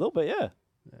we? A little bit, yeah.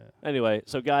 Anyway,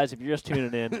 so guys, if you're just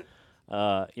tuning in,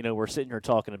 We're sitting here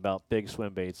talking about big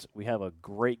swim baits. We have a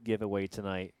great giveaway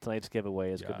tonight. Tonight's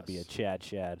giveaway is going to be a Chad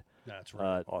Shad. That's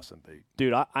right. Awesome bait.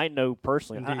 Dude, I know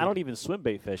personally, I Indeed. don't even swim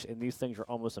bait fish, and these things are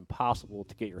almost impossible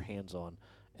to get your hands on.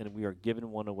 And we are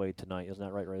giving one away tonight. Isn't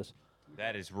that right, Riz?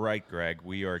 That is right, Greg.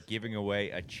 We are giving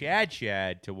away a Chad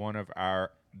Shad to one of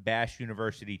our Bash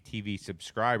University TV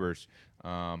subscribers.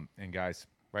 And guys,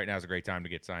 right now is a great time to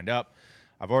get signed up.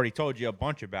 I've already told you a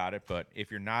bunch about it, but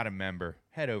if you're not a member,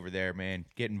 head over there, man.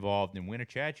 Get involved and win a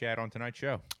Chad Shad on tonight's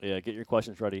show. Yeah, get your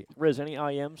questions ready. Riz, any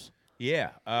IMs? Yeah,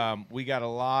 we got a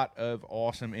lot of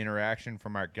awesome interaction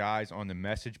from our guys on the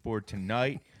message board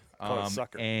tonight.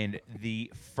 And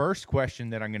the first question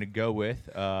that I'm going to go with,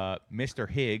 Mr.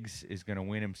 Higgs is going to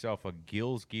win himself a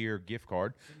Gills Gear gift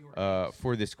card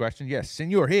for this question. Yes,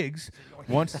 Senor Higgs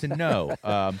wants to know,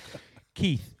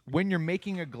 Keith, when you're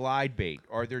making a glide bait,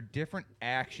 are there different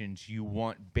actions you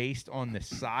want based on the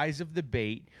size of the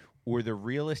bait or the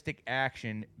realistic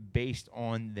action based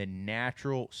on the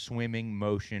natural swimming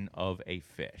motion of a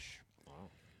fish? Wow.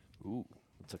 Ooh,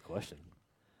 that's a question.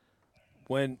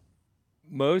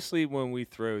 Mostly when we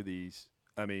throw these,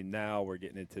 I mean, now we're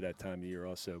getting into that time of year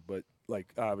also, but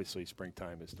like obviously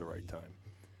springtime is the right time.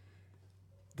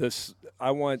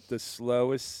 I want the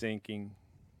slowest sinking.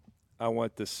 I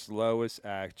want the slowest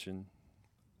action,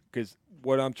 because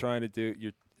what I'm trying to do,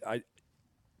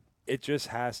 it just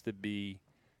has to be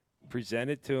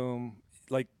presented to them.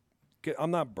 Like,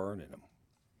 I'm not burning them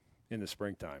in the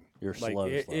springtime. You're like, slow.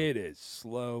 It is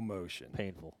slow motion.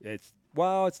 Painful. It's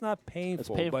not painful. It's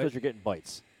painful because you're getting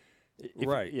bites.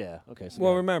 Right. Yeah. Okay. So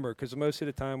well, remember, because most of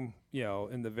the time,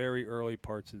 in the very early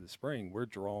parts of the spring, we're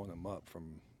drawing them up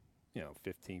from,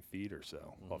 15 feet or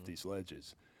so off these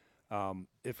ledges.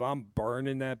 If I'm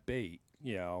burning that bait,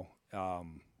 they're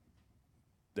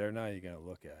not even going to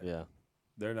look at it. Yeah.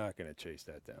 They're not going to chase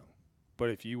that down. But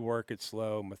if you work it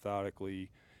slow,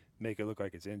 methodically, make it look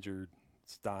like it's injured,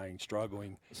 it's dying,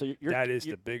 struggling, so that is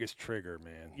the biggest trigger,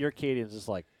 man. Your cadence is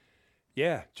like,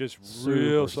 yeah, just super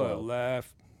real slow. slow.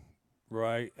 Left,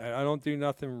 right. I don't do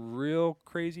nothing real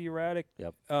crazy erratic.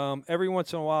 Yep. Every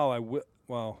once in a while, I will.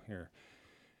 Well, here.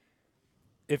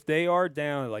 If they are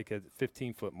down at like a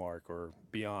 15-foot mark or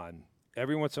beyond,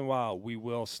 every once in a while we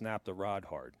will snap the rod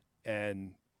hard,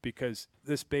 and because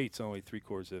this bait's only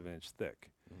 3/4 of an inch thick,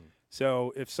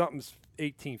 so if something's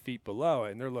 18 feet below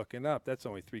it and they're looking up, that's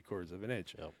only 3/4 of an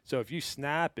inch. Yep. So if you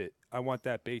snap it, I want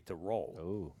that bait to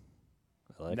roll.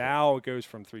 Oh. Now it goes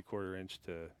from 3/4 inch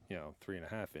to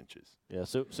 3.5 inches. Yeah.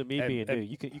 So me being new,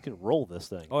 you can roll this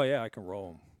thing. Oh yeah, I can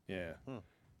roll them. Yeah.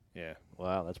 Yeah.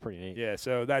 Wow, that's pretty neat. Yeah.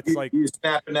 So that's like you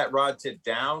snapping that rod tip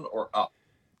down or up.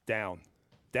 Down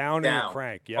in the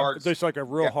crank. Yeah. Hard. There's like a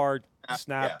real hard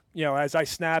snap. Yeah. As I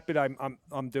snap it,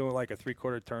 I'm doing like a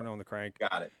 3/4 turn on the crank.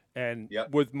 Got it. And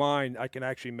with mine, I can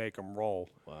actually make them roll.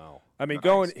 Wow. I mean,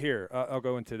 going here, I'll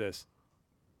go into this.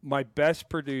 My best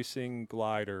producing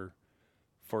glider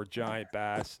for giant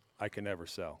bass, I can never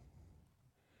sell.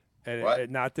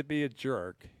 And not to be a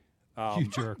jerk. You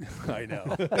jerk. I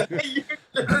know. You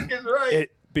jerk is right.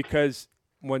 Because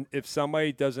if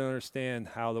somebody doesn't understand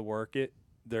how to work it,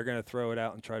 they're going to throw it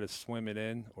out and try to swim it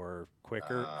in or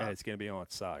quicker, and it's going to be on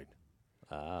its side.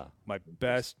 My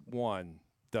best one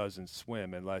doesn't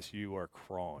swim unless you are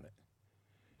crawling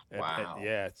it. Wow.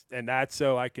 And that's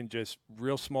so I can just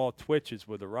real small twitches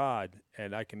with a rod,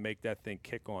 and I can make that thing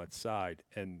kick on its side.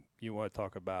 And you want to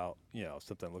talk about,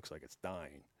 something that looks like it's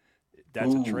dying.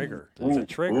 That's a trigger. That's a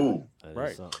trigger.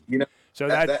 Right. So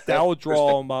that will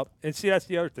draw them up. And see, that's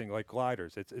the other thing, like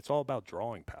gliders. It's all about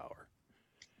drawing power.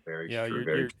 Very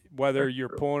true. Whether you're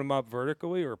pulling them up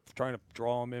vertically or trying to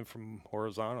draw them in from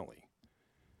horizontally.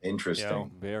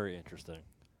 Interesting. Very interesting.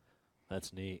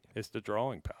 That's neat. It's the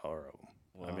drawing power of them.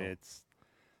 Wow.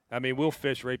 I mean, we'll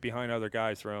fish right behind other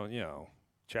guys throwing,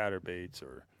 chatterbaits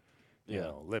or,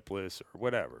 lipless or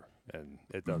whatever, and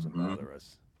it doesn't bother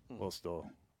us.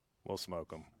 We'll smoke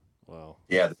them. Wow.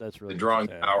 Yeah, that's really the drawing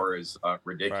power is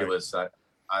ridiculous. Right.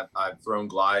 I've thrown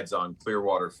glides on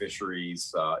Clearwater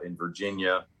fisheries in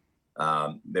Virginia.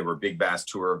 They were big bass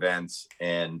tour events,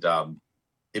 and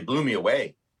it blew me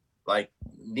away. Like,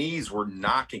 knees were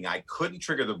knocking. I couldn't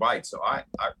trigger the bite. So I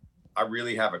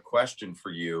really have a question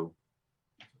for you.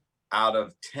 Out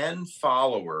of 10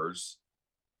 followers,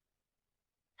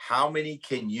 how many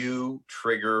can you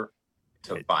trigger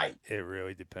to bite? It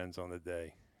really depends on the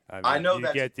day. I know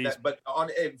but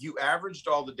if you averaged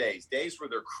all the days where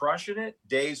they're crushing it,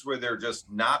 days where they're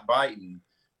just not biting,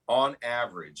 on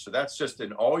average. So that's just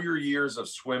in all your years of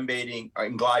swim baiting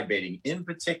and glide baiting in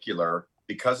particular,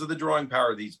 because of the drawing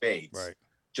power of these baits. Right.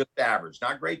 Just average,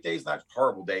 not great days, not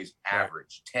horrible days,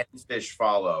 average. 10 fish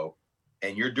follow.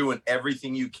 and you're doing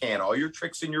everything you can, all your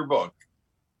tricks in your book,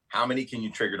 how many can you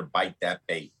trigger to bite that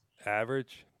bait?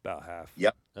 Average, about half.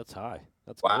 Yep. That's high.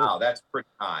 That's wow, good. that's pretty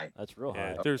high. That's real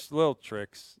Yeah, high. there's little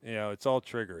tricks. It's all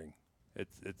triggering.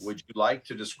 It's. Would you like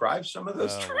to describe some of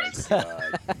those Oh, tricks? my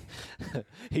God.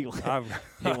 he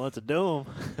wants to do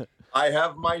them. I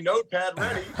have my notepad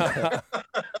ready.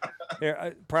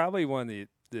 Here, probably one of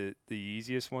the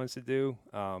easiest ones to do.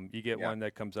 You get Yeah. one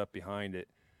that comes up behind it.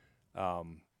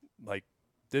 Like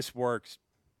this works.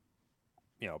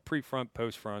 Pre-front,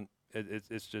 post-front.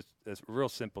 It's just a real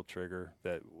simple trigger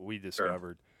that we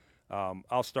discovered.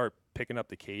 I'll start picking up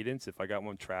the cadence if I got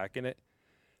one tracking it,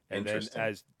 and then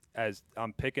as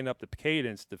I'm picking up the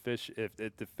cadence, the fish if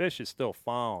the fish is still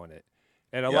following it,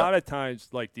 and a lot of times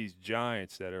like these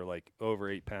giants that are like over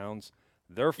 8 pounds,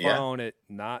 they're following it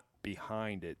not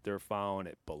behind it, they're following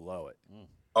it below it.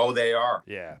 Oh, they are.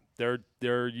 Yeah,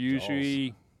 they're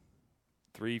usually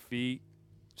 3 feet.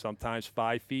 Sometimes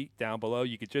 5 feet down below.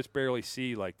 You could just barely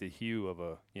see like the hue of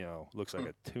looks like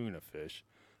a tuna fish.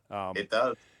 It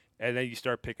does. And then you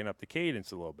start picking up the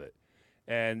cadence a little bit,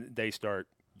 and they start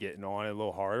getting on it a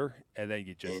little harder, and then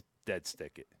you just dead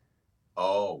stick it.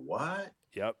 Oh, what?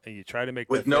 Yep. And you try to make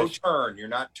With the no fish, turn. You're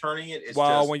not turning it. It's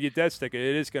well, just when you dead stick it,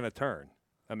 it is going to turn.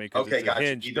 I mean, because Okay, it's a gotcha.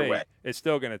 hinged Either bait, way. it's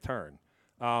still going to turn.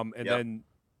 And then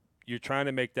you're trying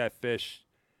to make that fish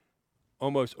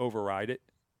almost override it.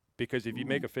 Because if you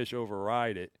make a fish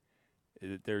override it,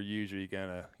 they're usually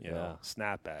gonna,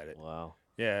 snap at it. Wow.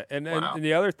 Yeah, and and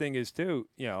the other thing is too,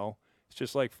 it's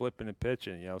just like flipping and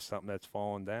pitching. Something that's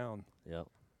falling down. Yep.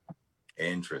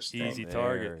 Interesting. Easy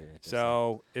target.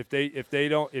 So if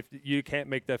you can't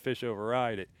make that fish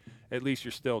override it, at least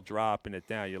you're still dropping it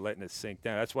down. You're letting it sink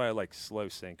down. That's why I like slow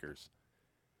sinkers.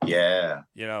 Yeah.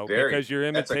 Because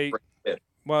you're that's a imitating. great tip.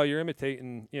 Well, you're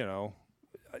imitating.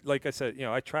 Like I said,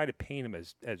 I try to paint them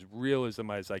as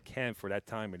realism as I can for that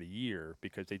time of the year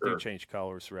because they do change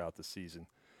colors throughout the season.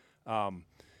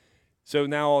 So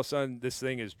now all of a sudden this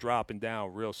thing is dropping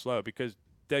down real slow because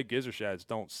dead gizzard shads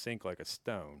don't sink like a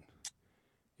stone.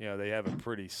 They have a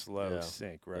pretty slow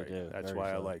sink, right? do, That's very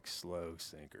why I slow. like slow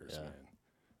sinkers, man.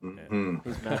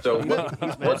 Mhm. So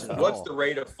what's the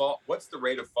rate of fall? What's the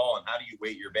rate of fall, and how do you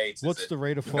weight your baits? What's the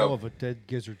rate of fall of a dead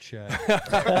gizzard shad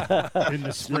in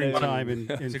the springtime in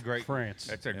France?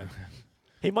 That's a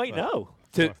He might know.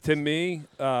 To me,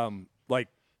 like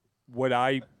what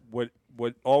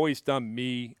always done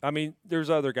me. I mean, there's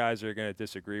other guys that are going to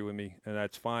disagree with me, and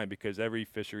that's fine because every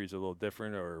fishery is a little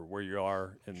different, or where you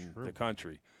are in the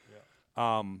country.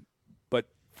 Yeah. But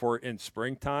for in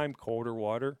springtime, colder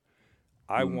water,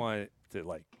 I want it to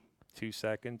like 2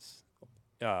 seconds,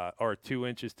 or 2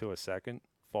 inches to a second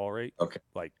fall rate. Okay.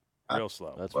 Like real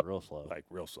slow. That's real slow. Like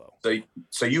real slow.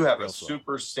 So you have Real a slow.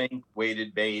 super sink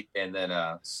weighted bait, and then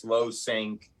a slow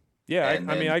sink. Yeah,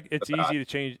 and I mean, then it's easy to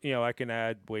change. I can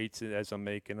add weights as I'm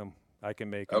making them. I can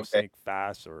make them sink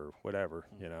fast or whatever.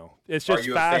 It's Are just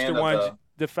you a fan faster of ones.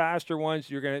 The faster ones,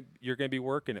 you're gonna be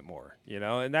working it more.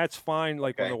 And that's fine.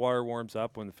 Like when the water warms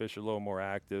up, when the fish are a little more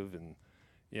active, and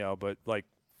but like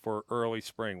for early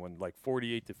spring, when like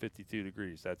 48 to 52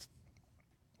 degrees,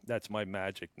 that's my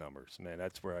magic numbers, man.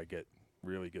 That's where I get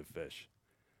really good fish.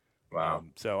 Wow.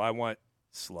 So I want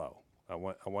slow. I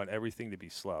want everything to be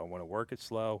slow. I want to work it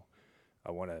slow. I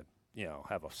want to,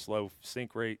 have a slow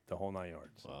sink rate, the whole 9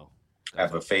 yards. Wow.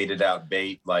 Have a faded out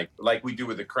bait like we do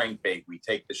with the crankbait. We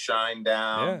take the shine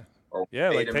down. Yeah. Or Yeah,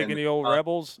 fade like 'em taking in the old sun.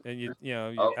 Rebels and you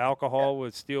alcohol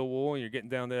with steel wool and you're getting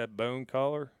down to that bone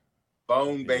color.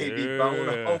 Bone, baby, bone.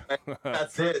 Yeah. Oh,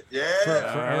 that's it. For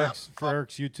Yeah.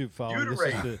 Eric's YouTube following,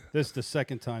 Butyrate. this is the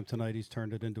second time tonight he's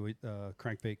turned it into a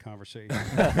crankbait conversation.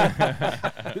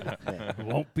 It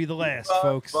won't be the last,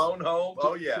 folks. Bone home.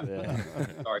 Oh yeah.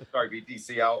 Sorry,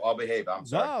 BTC. I'll behave. I'm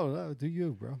sorry. No, do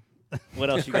you, bro? What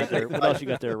else you got there? What else you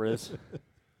got there, Riz?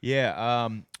 Yeah,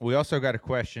 we also got a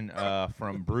question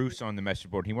from Bruce on the message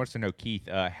board. He wants to know, Keith,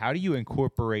 how do you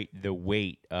incorporate the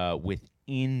weight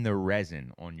within the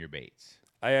resin on your baits?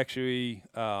 I actually,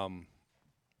 here.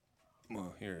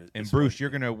 And this Bruce, one. you're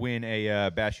going to win a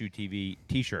Bass U TV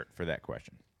T-shirt for that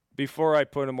question. Before I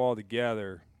put them all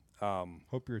together,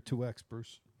 hope you're a 2X,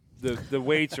 Bruce. The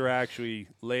weights are actually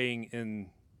laying in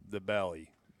the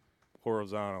belly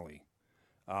horizontally.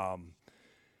 I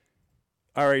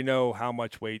already know how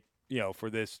much weight, for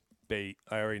this bait.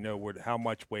 I already know how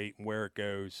much weight and where it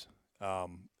goes.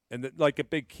 And like a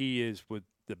big key is with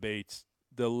the baits,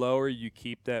 the lower you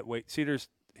keep that weight. See,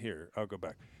 I'll go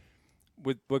back.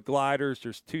 With gliders,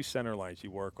 there's 2 center lines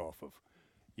you work off of.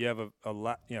 You have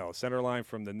a center line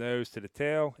from the nose to the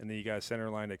tail, and then you got a center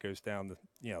line that goes down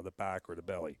the back or the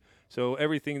belly. So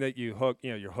everything that you hook,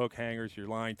 your hook hangers, your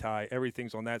line tie,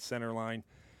 everything's on that center line.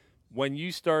 When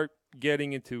you start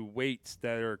getting into weights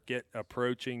that are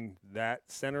approaching that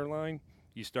center line,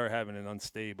 you start having an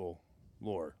unstable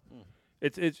lure.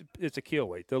 It's a keel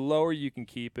weight. The lower you can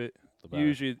keep it,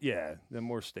 usually, the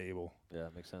more stable. Yeah,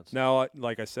 makes sense. Now,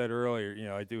 like I said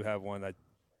earlier, I do have one that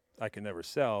I can never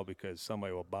sell because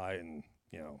somebody will buy it and,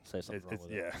 say something wrong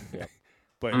with it. Yeah.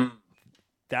 But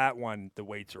that one, the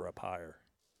weights are up higher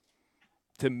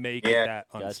to make it that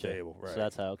unstable. Gotcha. Right. So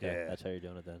that's how Yeah. that's how you're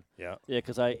doing it then. Yeah. Yeah,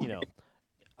 because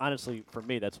honestly, for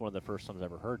me, that's one of the first times I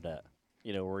ever heard that.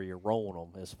 Where you're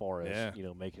rolling them as far as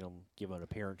making them give them an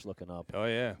appearance looking up. Oh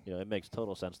yeah. It makes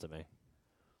total sense to me.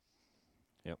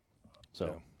 Yep.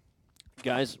 So,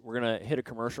 guys, we're gonna hit a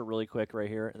commercial really quick right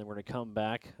here, and then we're gonna come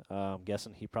back. I'm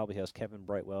guessing he probably has Kevin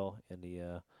Brightwell in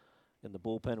the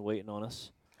bullpen waiting on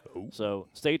us. Oh. So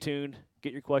stay tuned.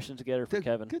 Get your questions together for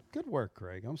Kevin. Good work,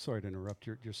 Greg. I'm sorry to interrupt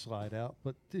your slide out,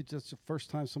 but dude, that's the first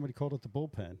time somebody called it the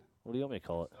bullpen. What do you want me to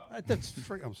call it?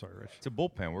 I'm sorry, Rich. It's a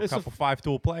bullpen. We're a couple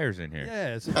five-tool players in here.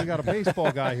 Yeah, we got a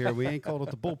baseball guy here. We ain't called it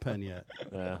the bullpen yet.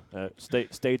 Yeah.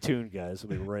 Stay tuned, guys.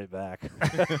 We'll be right back.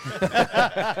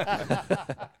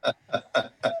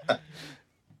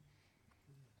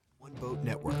 One Boat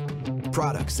Network.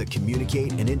 Products that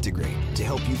communicate and integrate to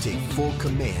help you take full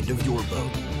command of your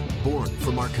boat. Born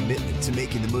from our commitment to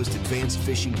making the most advanced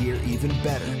fishing gear even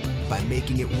better by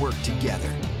making it work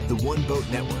together. The One Boat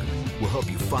Network will help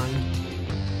you find,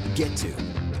 get to,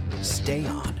 stay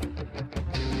on,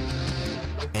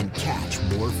 and catch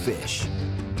more fish.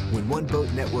 When One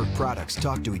Boat Network products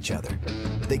talk to each other,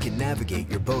 they can navigate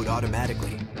your boat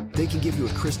automatically. They can give you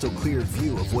a crystal clear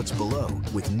view of what's below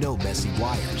with no messy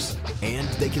wires. And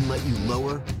they can let you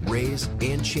lower, raise,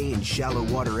 and change shallow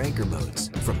water anchor modes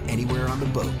from anywhere on the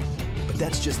boat. But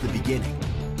that's just the beginning.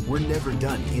 We're never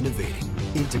done innovating,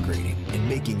 integrating, and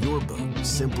making your boat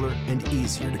simpler and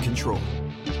easier to control.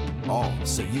 All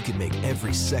so you can make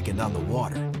every second on the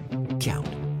water count.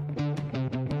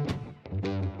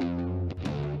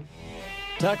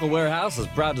 Tackle Warehouse is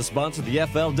proud to sponsor the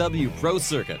FLW Pro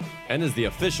Circuit and is the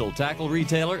official tackle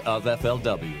retailer of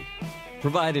FLW,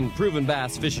 providing proven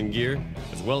bass fishing gear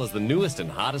as well as the newest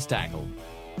and hottest tackle.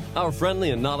 Our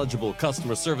friendly and knowledgeable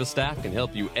customer service staff can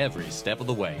help you every step of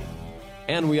the way.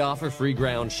 And we offer free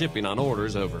ground shipping on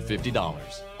orders over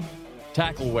 $50.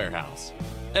 Tackle Warehouse.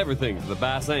 Everything for the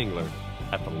bass angler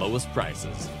at the lowest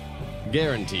prices.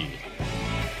 Guaranteed.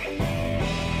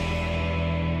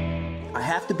 I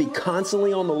have to be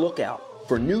constantly on the lookout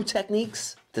for new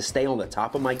techniques to stay on the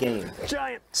top of my game.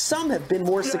 Giant. Some have been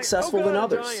more successful than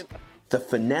others. Giant. The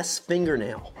finesse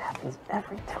fingernail. Happens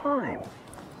every time.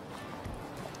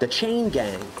 The chain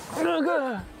gang.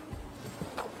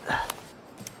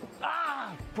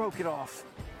 Broke it off.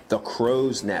 The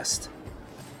crow's nest.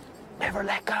 Never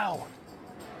let go.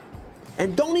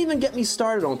 And don't even get me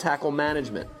started on tackle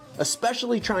management,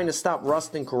 especially trying to stop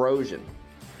rust and corrosion.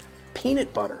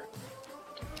 Peanut butter.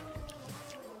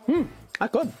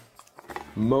 Not good.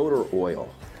 Motor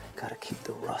oil. Gotta keep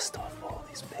the rust off all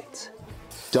these baits.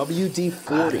 WD-40.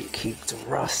 Gotta keep the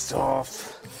rust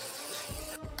off.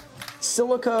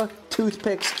 Silica,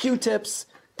 toothpicks, Q-tips,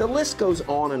 the list goes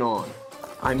on and on.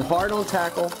 I'm hard on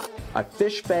tackle, I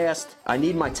fish fast, I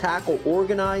need my tackle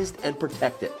organized and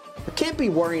protected. I can't be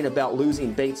worrying about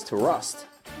losing baits to rust.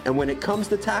 And when it comes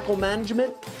to tackle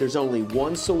management, there's only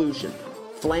one solution.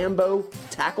 Flambeau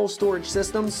Tackle Storage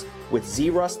Systems with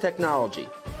Z-Rust technology.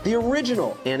 The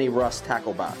original anti-rust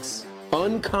tackle box.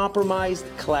 Uncompromised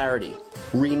clarity.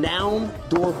 Renowned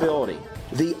durability.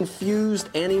 The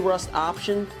infused anti-rust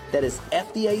option that is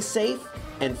FDA safe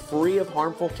and free of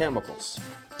harmful chemicals.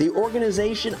 The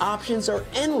organization options are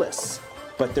endless,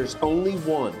 but there's only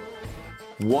one.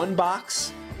 One box,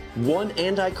 one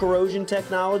anti-corrosion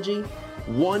technology,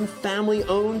 one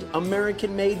family-owned,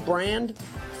 American-made brand,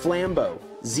 Flambeau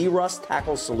Z-Rust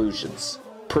Tackle Solutions.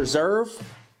 Preserve,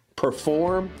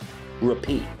 perform,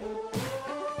 repeat.